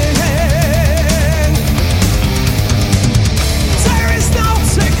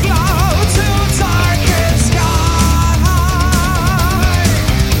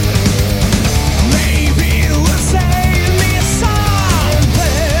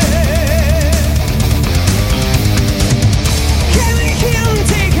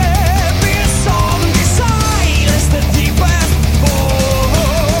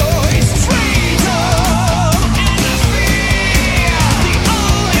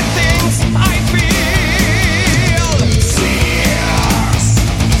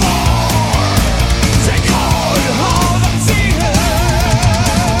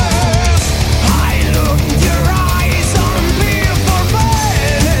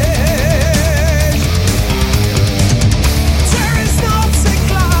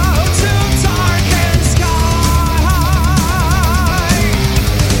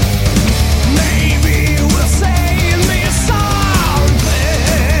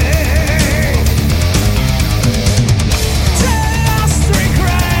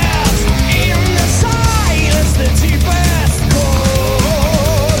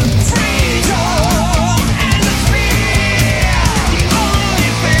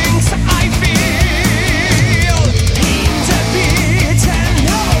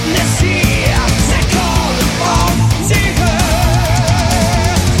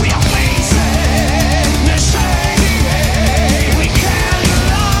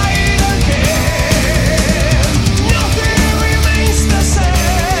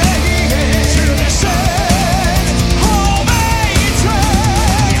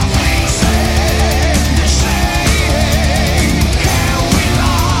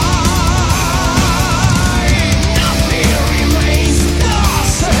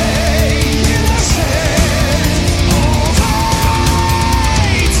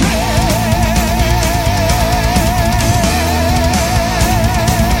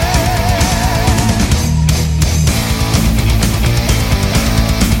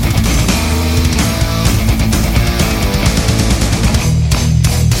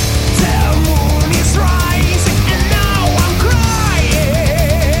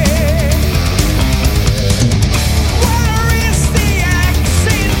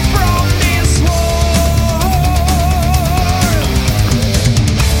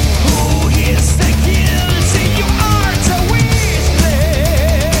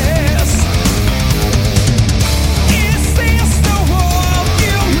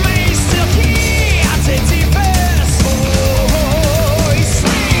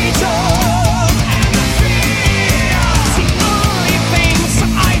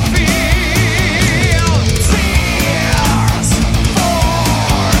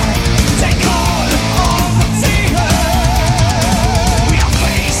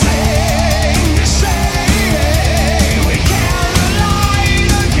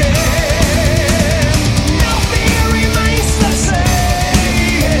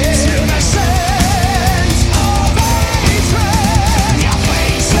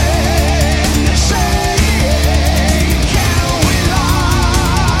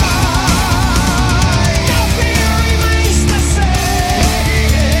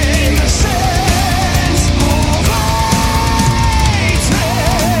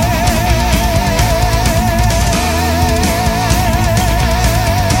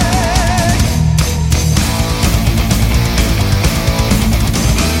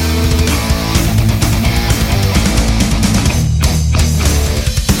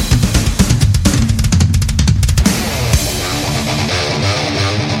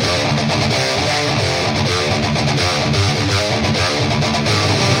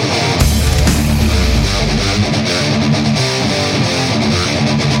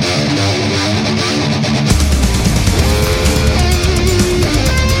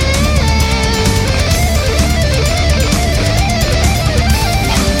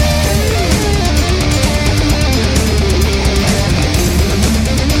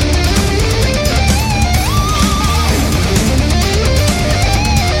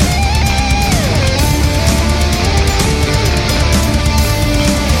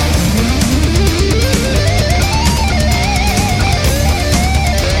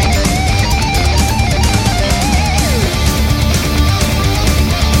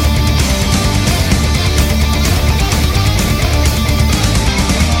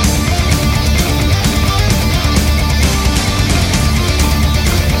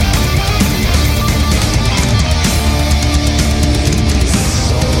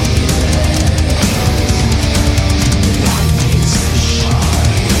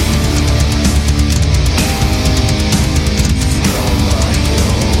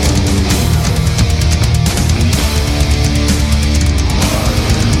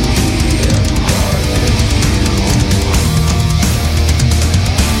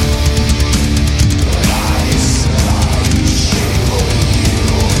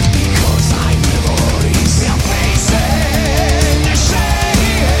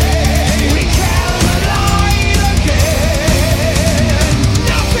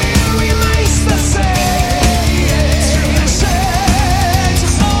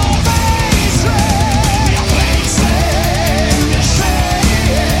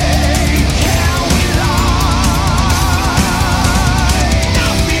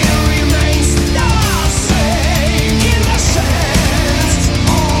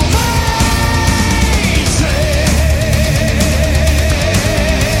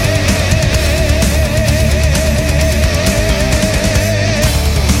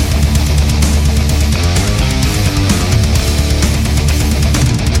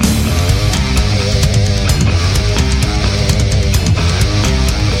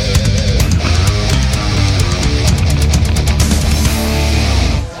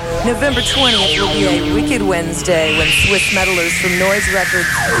November 20th will be a wicked Wednesday when Swiss metalers from Noise Records'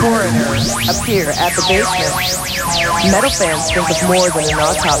 Coroner appear at the basement. Metal fans think of more than an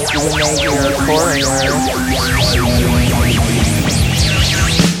autopsy when they hear Coroner.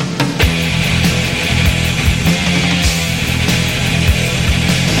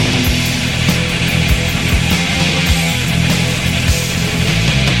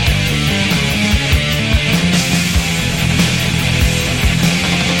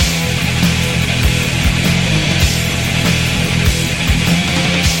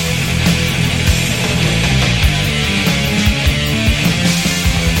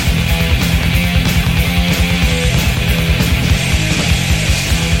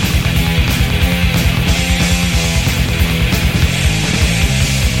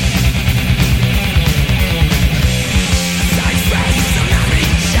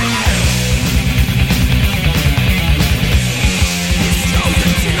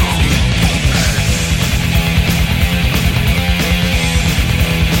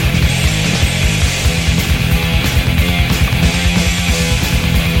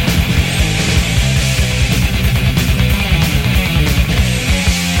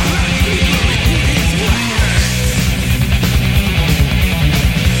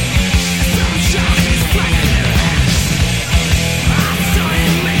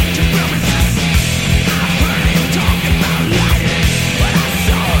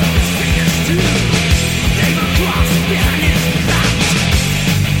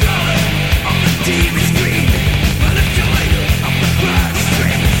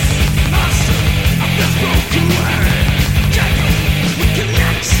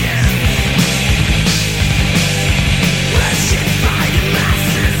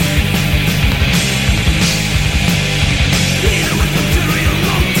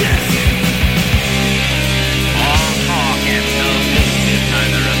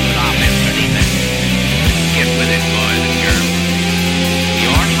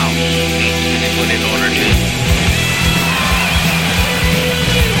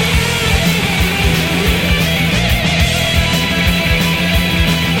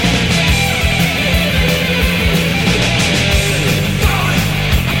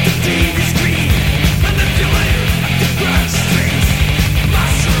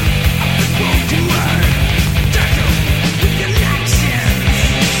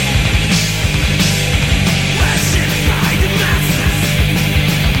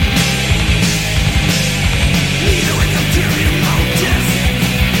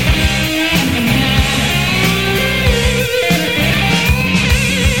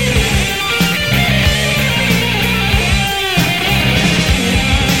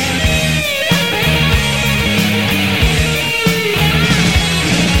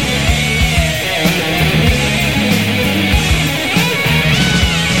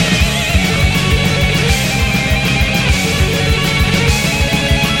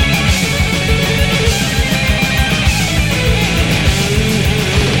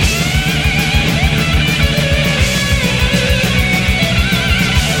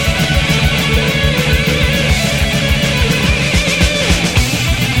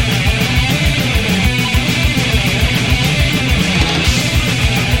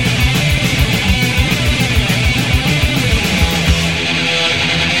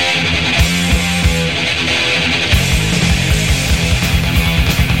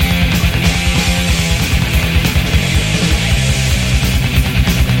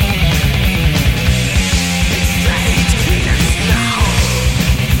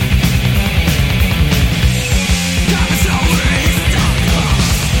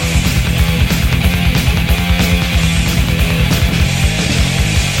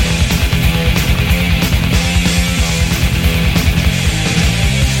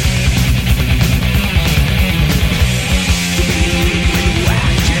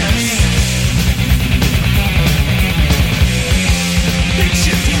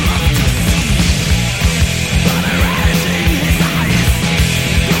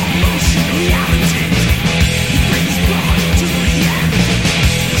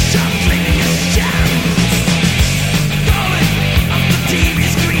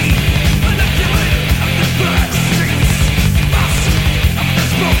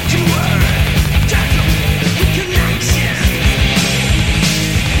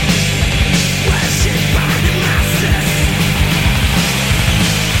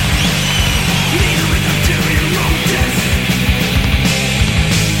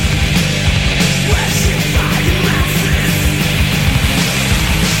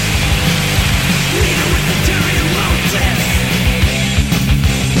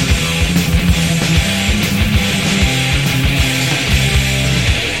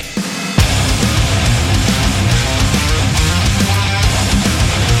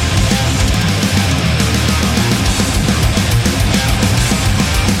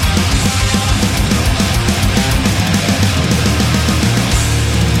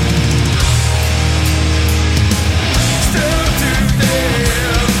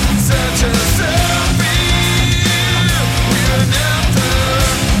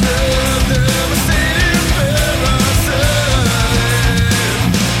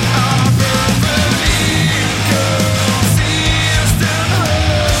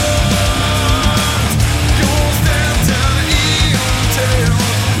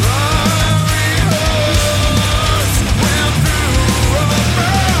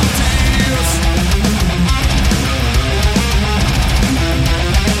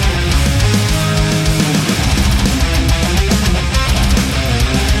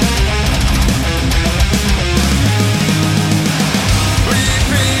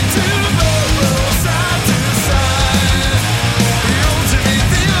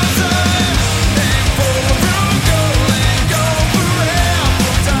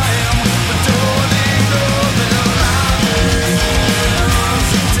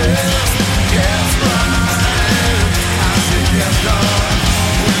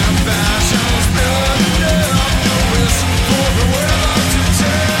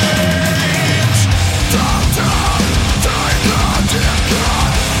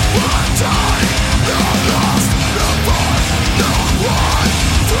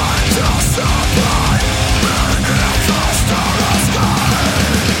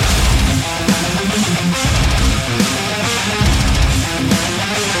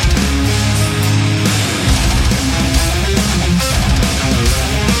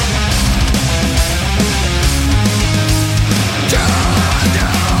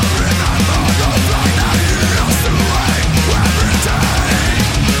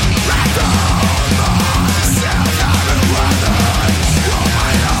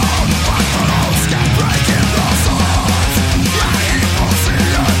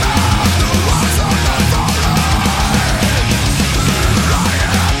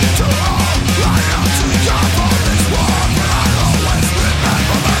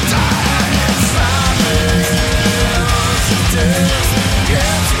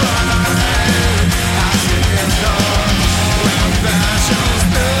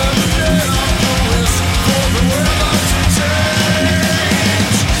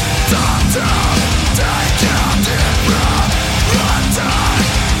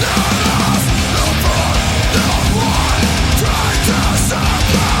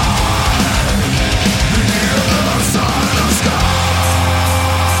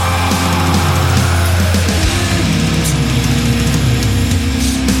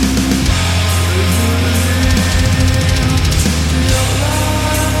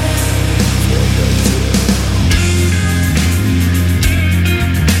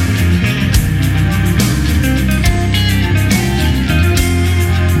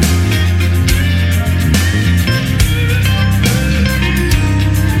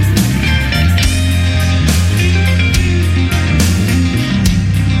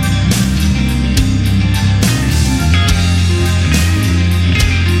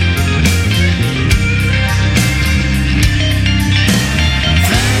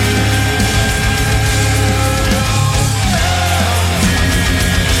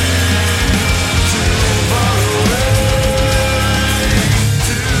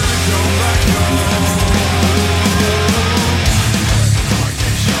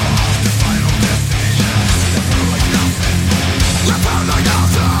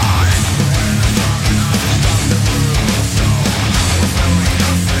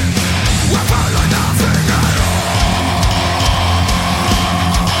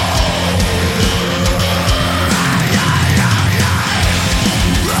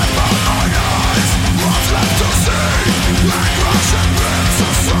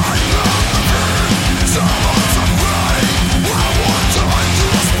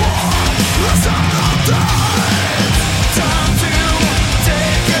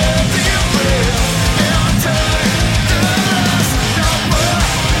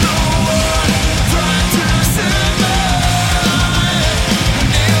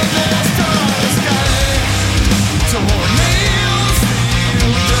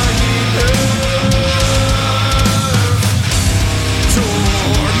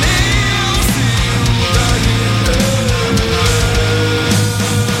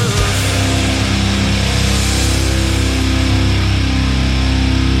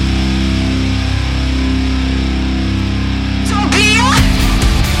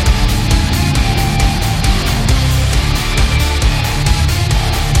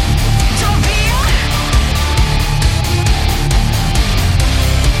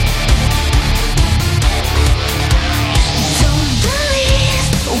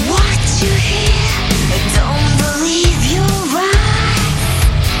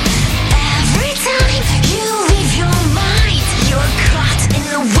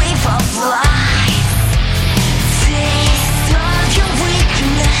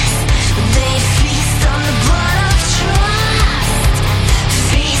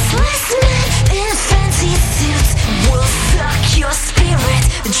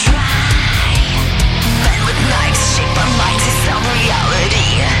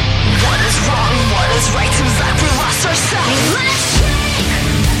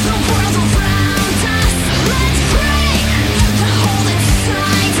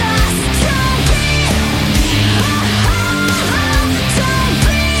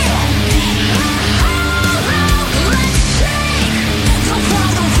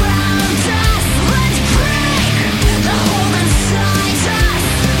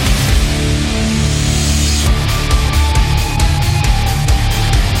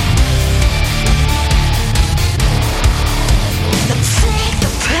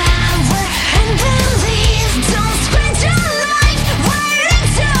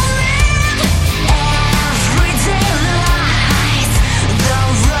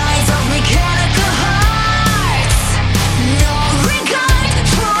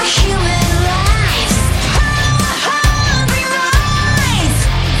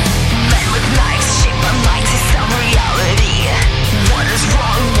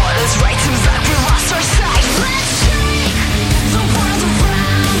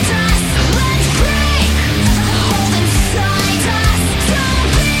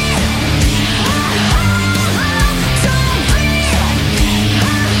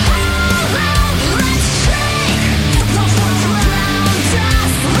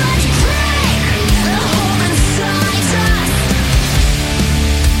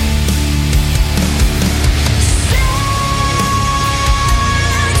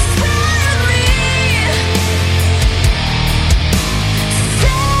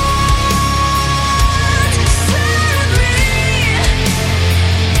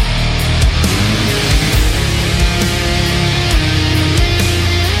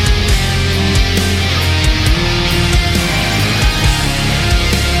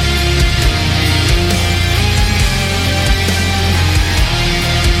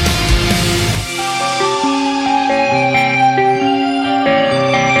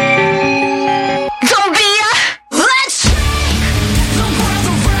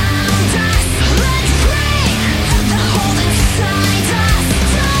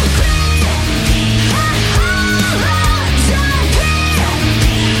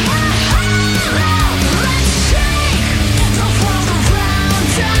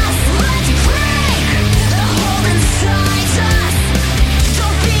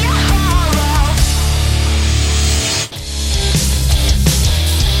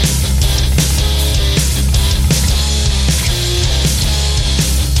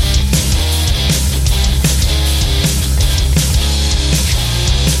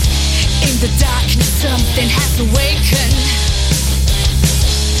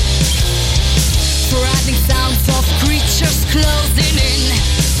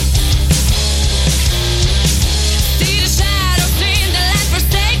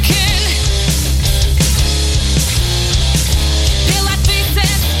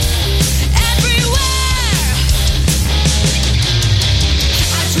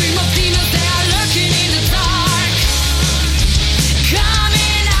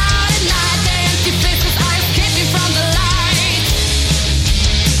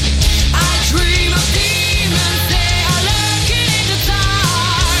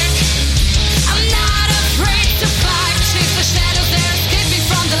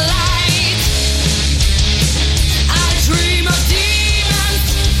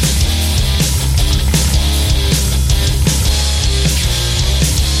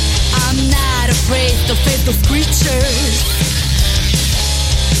 to face those creatures.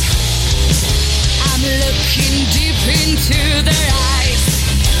 I'm looking deep into their eyes.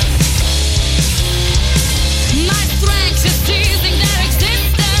 My strength is teasing their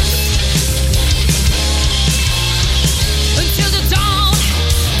existence until the dawn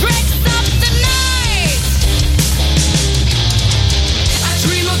breaks up the night. I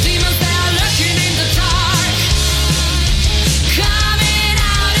dream of demons that are lurking in the dark, coming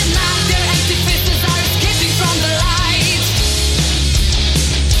out at night. Their empty faces are escaping from the light.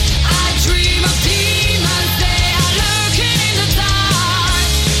 I dream of demons, they are lurking in the dark.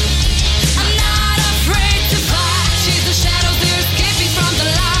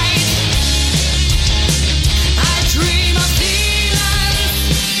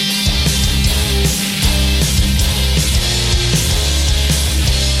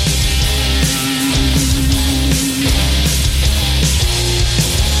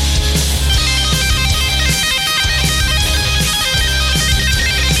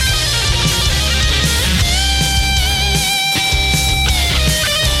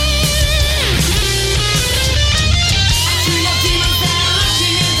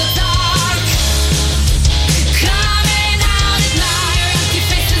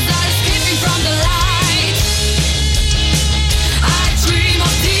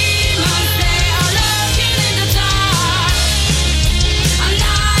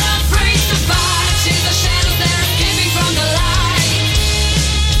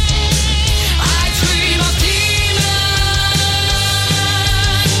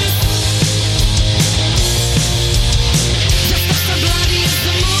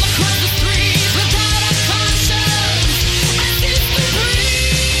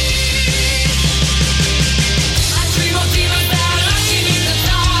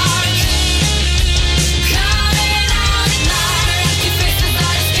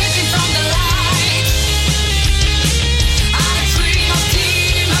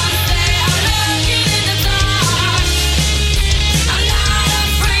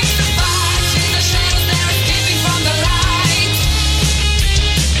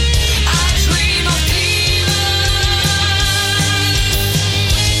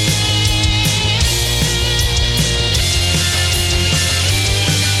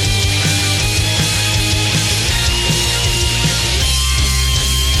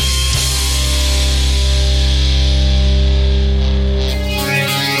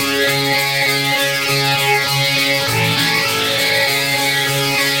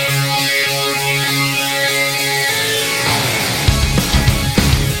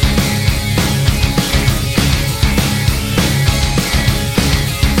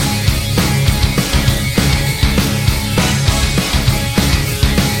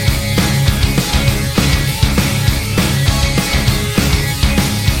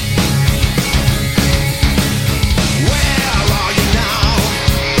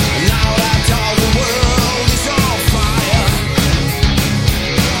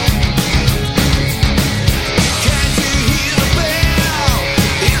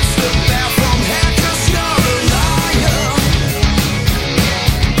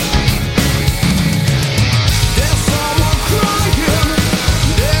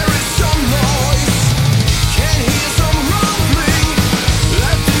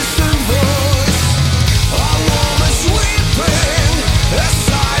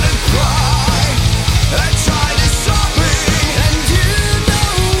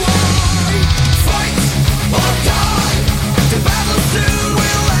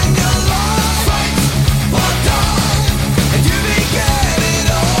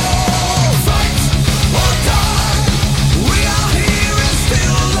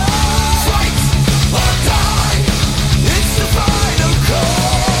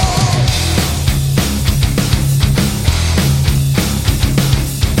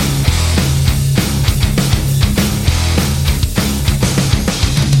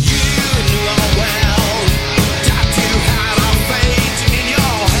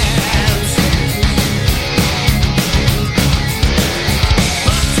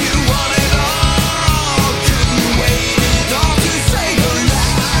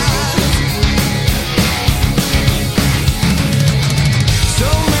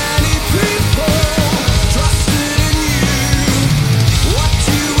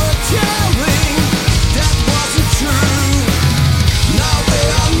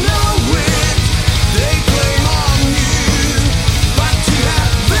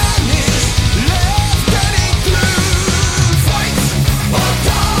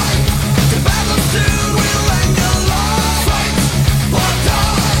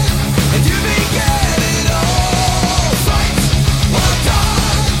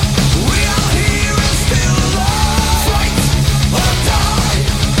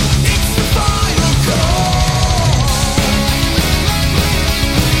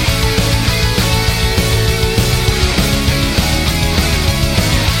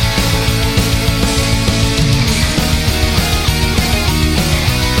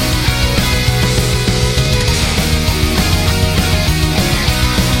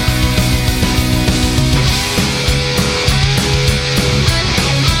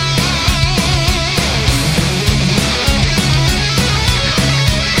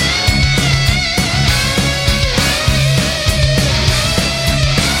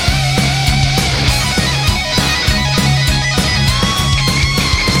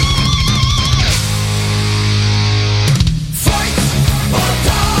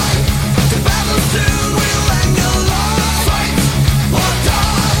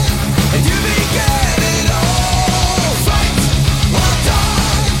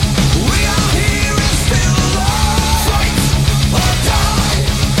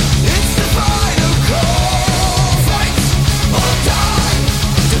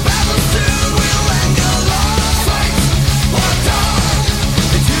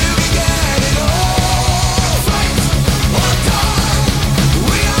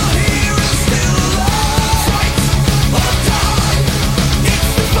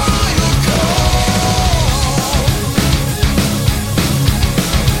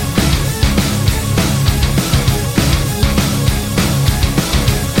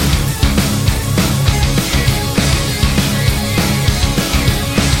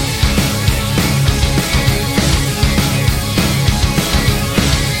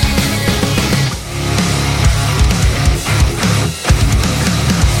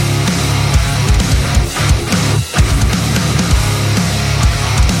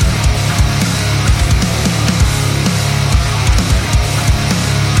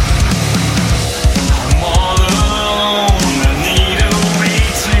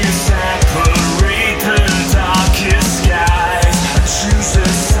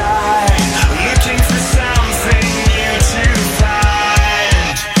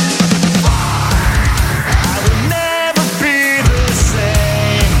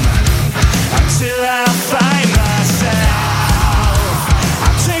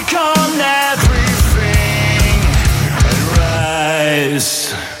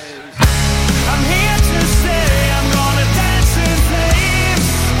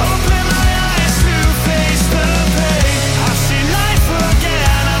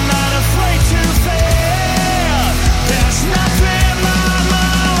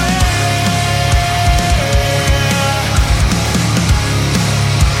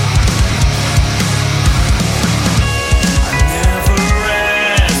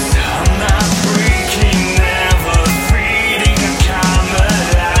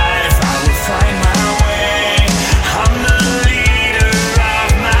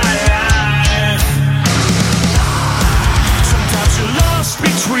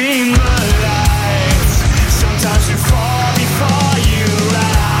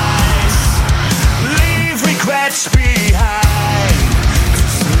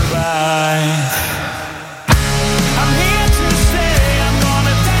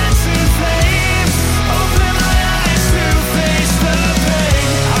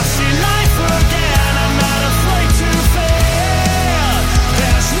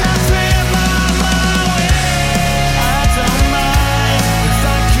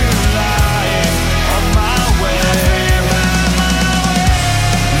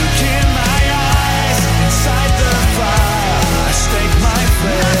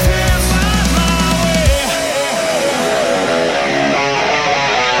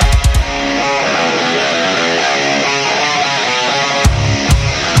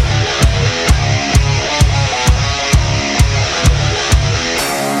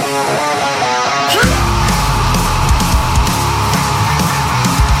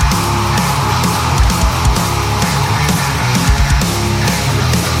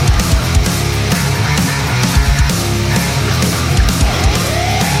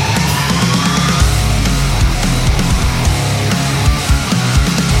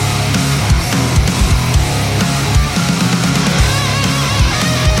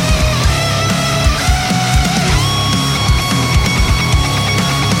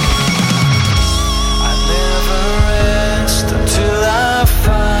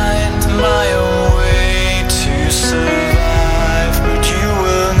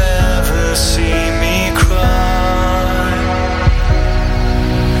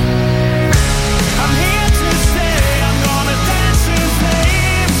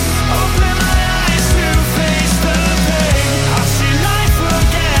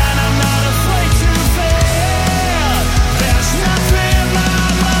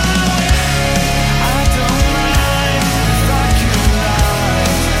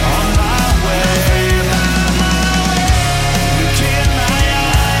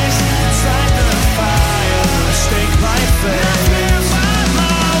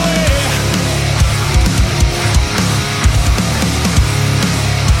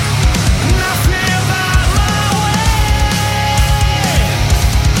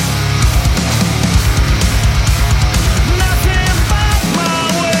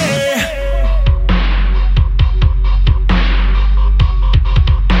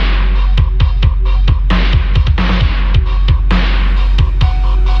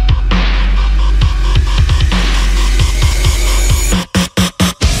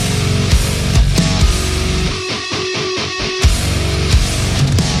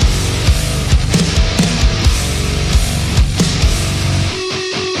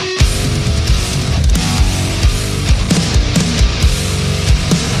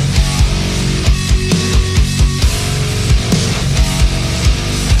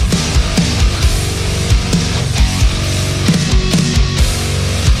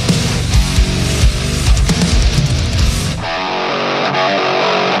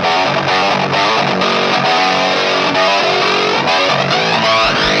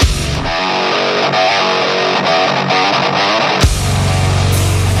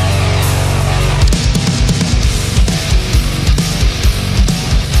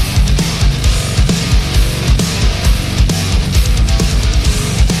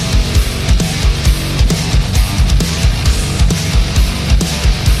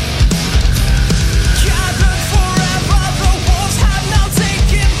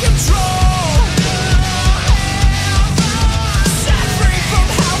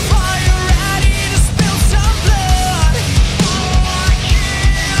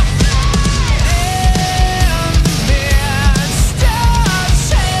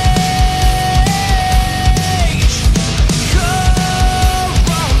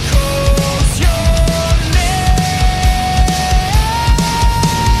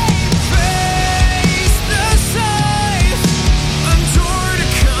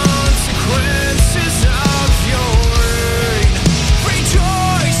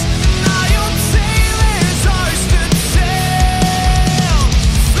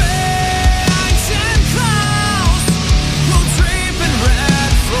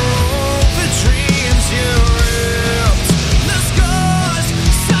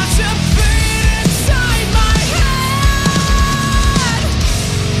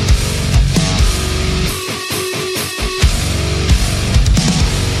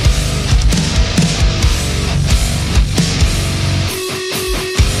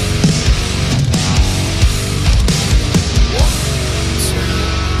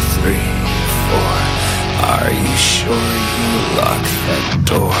 before you lock that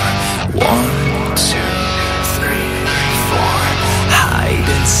door.